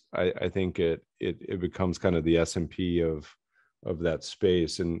blossoms, I think it becomes kind of the S&P of that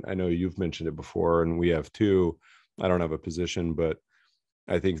space. And I know you've mentioned it before, and we have too. I don't have a position, but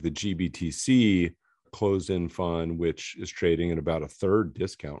I think the GBTC closed-end fund, which is trading at about a third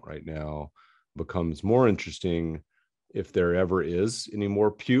discount right now, becomes more interesting if there ever is any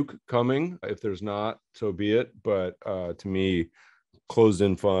more puke coming. If there's not, so be it. But to me,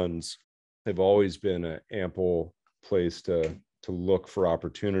 closed-end funds have always been an ample place to look for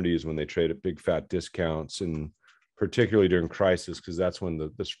opportunities when they trade at big fat discounts, and particularly during crisis, because that's when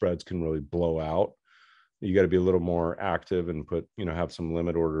the spreads can really blow out. You got to be a little more active and have some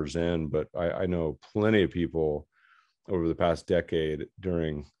limit orders in. But I know plenty of people over the past decade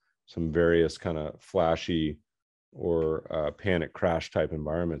during some various kind of flashy or panic crash type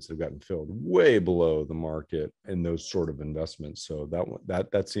environments that have gotten filled way below the market in those sort of investments. So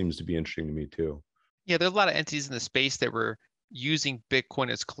that seems to be interesting to me too. Yeah, there's a lot of entities in the space that were using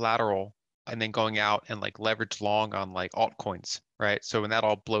Bitcoin as collateral and then going out and like leverage long on like altcoins, right? So when that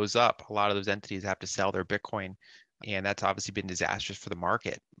all blows up, a lot of those entities have to sell their Bitcoin, and that's obviously been disastrous for the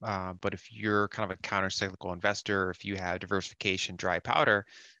market. But if you're kind of a counter-cyclical investor, if you have diversification, dry powder,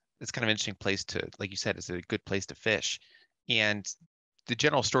 it's kind of an interesting place to, like you said, it's a good place to fish. And the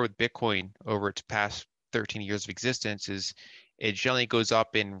general story with Bitcoin over its past 13 years of existence is it generally goes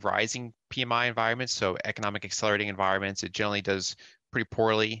up in rising PMI environments, so economic accelerating environments. It generally does pretty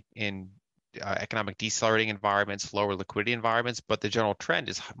poorly in economic decelerating environments, lower liquidity environments, but the general trend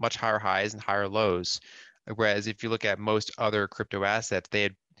is much higher highs and higher lows. Whereas if you look at most other crypto assets, they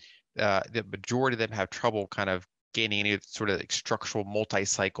had the majority of them have trouble kind of gaining any sort of like structural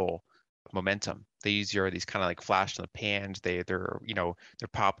multi-cycle momentum. They usually these kind of like flash in the pans. They're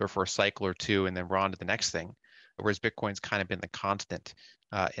popular for a cycle or two and then we're on to the next thing. Whereas Bitcoin's kind of been the constant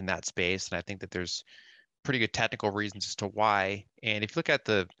in that space, and I think that there's pretty good technical reasons as to why. And if you look at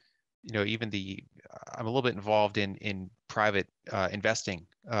even I'm a little bit involved in private investing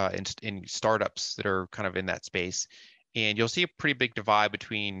in startups that are kind of in that space, and you'll see a pretty big divide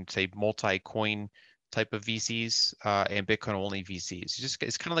between, say, multi-coin type of VCs and Bitcoin only VCs.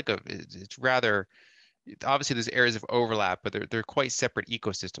 It's kind of like it's rather obviously there's areas of overlap, but they're quite separate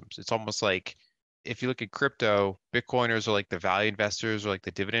ecosystems. It's almost like if you look at crypto, Bitcoiners are like the value investors or like the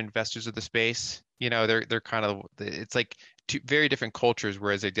dividend investors of the space. They're kind of it's like two very different cultures,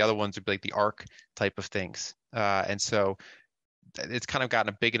 whereas like the other ones would be like the ARC type of things. And so it's kind of gotten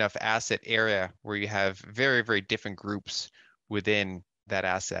a big enough asset area where you have very, very different groups within that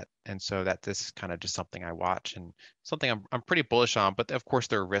asset. And so that this is kind of just something I watch and something I'm pretty bullish on, but of course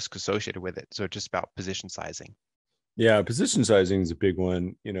there are risks associated with it. So it's just about position sizing. Yeah, position sizing is a big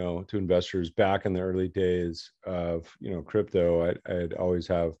one, to investors. Back in the early days of, crypto, I'd always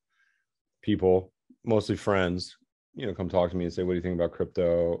have people, mostly friends, come talk to me and say, what do you think about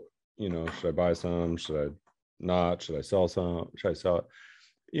crypto? Should I buy some? Should I not? Should I sell some? Should I sell it?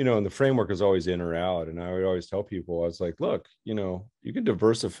 And the framework is always in or out. And I would always tell people, I was like, look, you can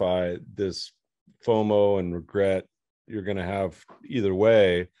diversify this FOMO and regret you're going to have either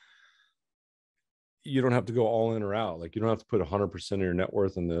way. You don't have to go all in or out. Like, you don't have to put 100% of your net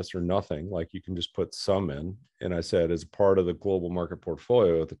worth in this or nothing. Like, you can just put some in. And I said, as part of the global market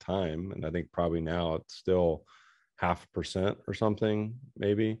portfolio at the time, and I think probably now it's still 0.5% or something,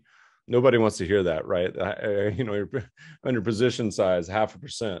 maybe. Nobody wants to hear that, right? On your position size,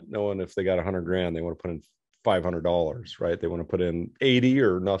 0.5%. No one, if they got 100 grand, they want to put in $500, right? They want to put in 80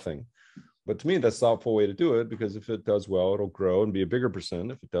 or nothing. But to me, that's a thoughtful way to do it, because if it does well, it'll grow and be a bigger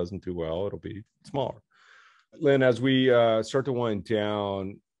percent. If it doesn't do well, it'll be smaller. Lyn, as we start to wind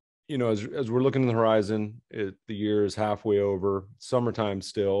down, as we're looking at the horizon, the year is halfway over, summertime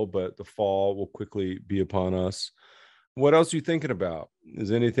still, but the fall will quickly be upon us. What else are you thinking about?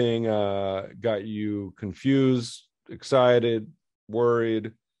 Is anything got you confused, excited,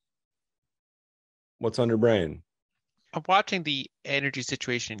 worried? What's on your brain? I'm watching the energy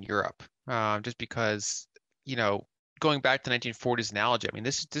situation in Europe, just because, going back to the 1940s analogy, I mean,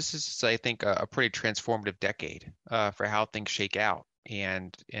 this is I think a pretty transformative decade for how things shake out,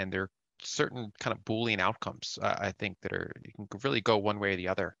 and there are certain kind of Boolean outcomes I think that you can really go one way or the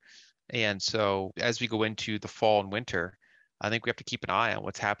other. And so as we go into the fall and winter, I think we have to keep an eye on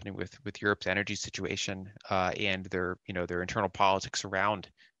what's happening with Europe's energy situation and their internal politics around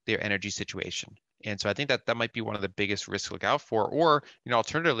their energy situation. And so I think that might be one of the biggest risks to look out for. Or,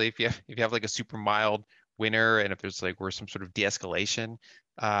 alternatively, if you have like a super mild winter, and if there's like where some sort of de-escalation,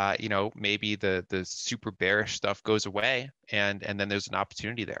 maybe the super bearish stuff goes away, and then there's an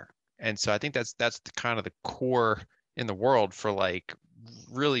opportunity there. And so I think that's the kind of the core in the world for like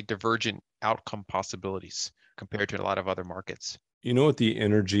really divergent outcome possibilities compared to a lot of other markets. What the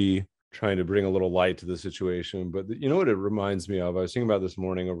energy, trying to bring a little light to the situation, but what it reminds me of? I was thinking about this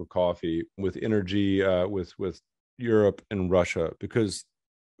morning over coffee with energy, with Europe and Russia, because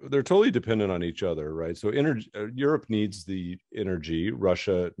they're totally dependent on each other, right? So energy, Europe needs the energy,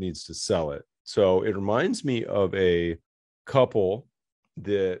 Russia needs to sell it. So it reminds me of a couple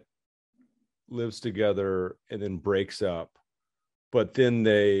that lives together and then breaks up, but then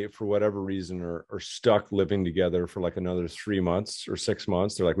they, for whatever reason, are stuck living together for like another 3 months or 6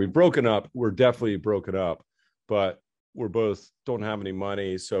 months. They're like, we've broken up. We're definitely broken up, but we're both don't have any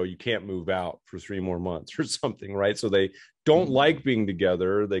money, so you can't move out for 3 more months or something, right? So they don't like being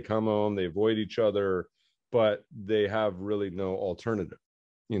together. They come home, they avoid each other, but they have really no alternative.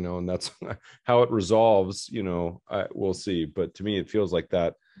 and that's how it resolves. We'll see. But to me, it feels like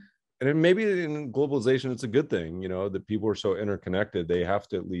that. And maybe in globalization, it's a good thing, that people are so interconnected. They have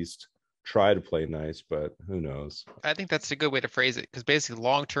to at least try to play nice, but who knows? I think that's a good way to phrase it because basically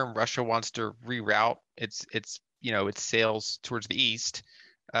long term Russia wants to reroute its sales towards the east,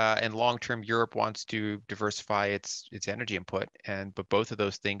 and long term Europe wants to diversify its energy input. But both of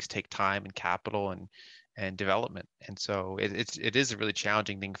those things take time and capital and development. And so it is a really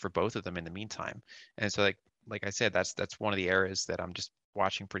challenging thing for both of them in the meantime. And so like I said, that's one of the areas that I'm just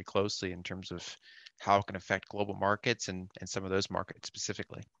watching pretty closely in terms of how it can affect global markets and some of those markets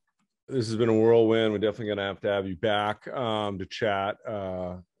specifically. This has been a whirlwind. We're definitely going to have you back to chat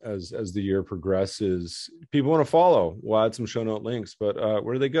as the year progresses. People want to follow. We'll add some show note links, but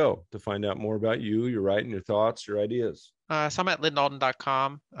where do they go to find out more about you, your writing, your thoughts, your ideas? So I'm at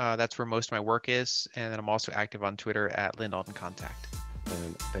lynalden.com. That's where most of my work is. And then I'm also active on Twitter at Lyn Alden Contact.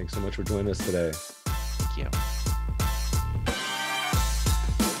 And thanks so much for joining us today. Thank you.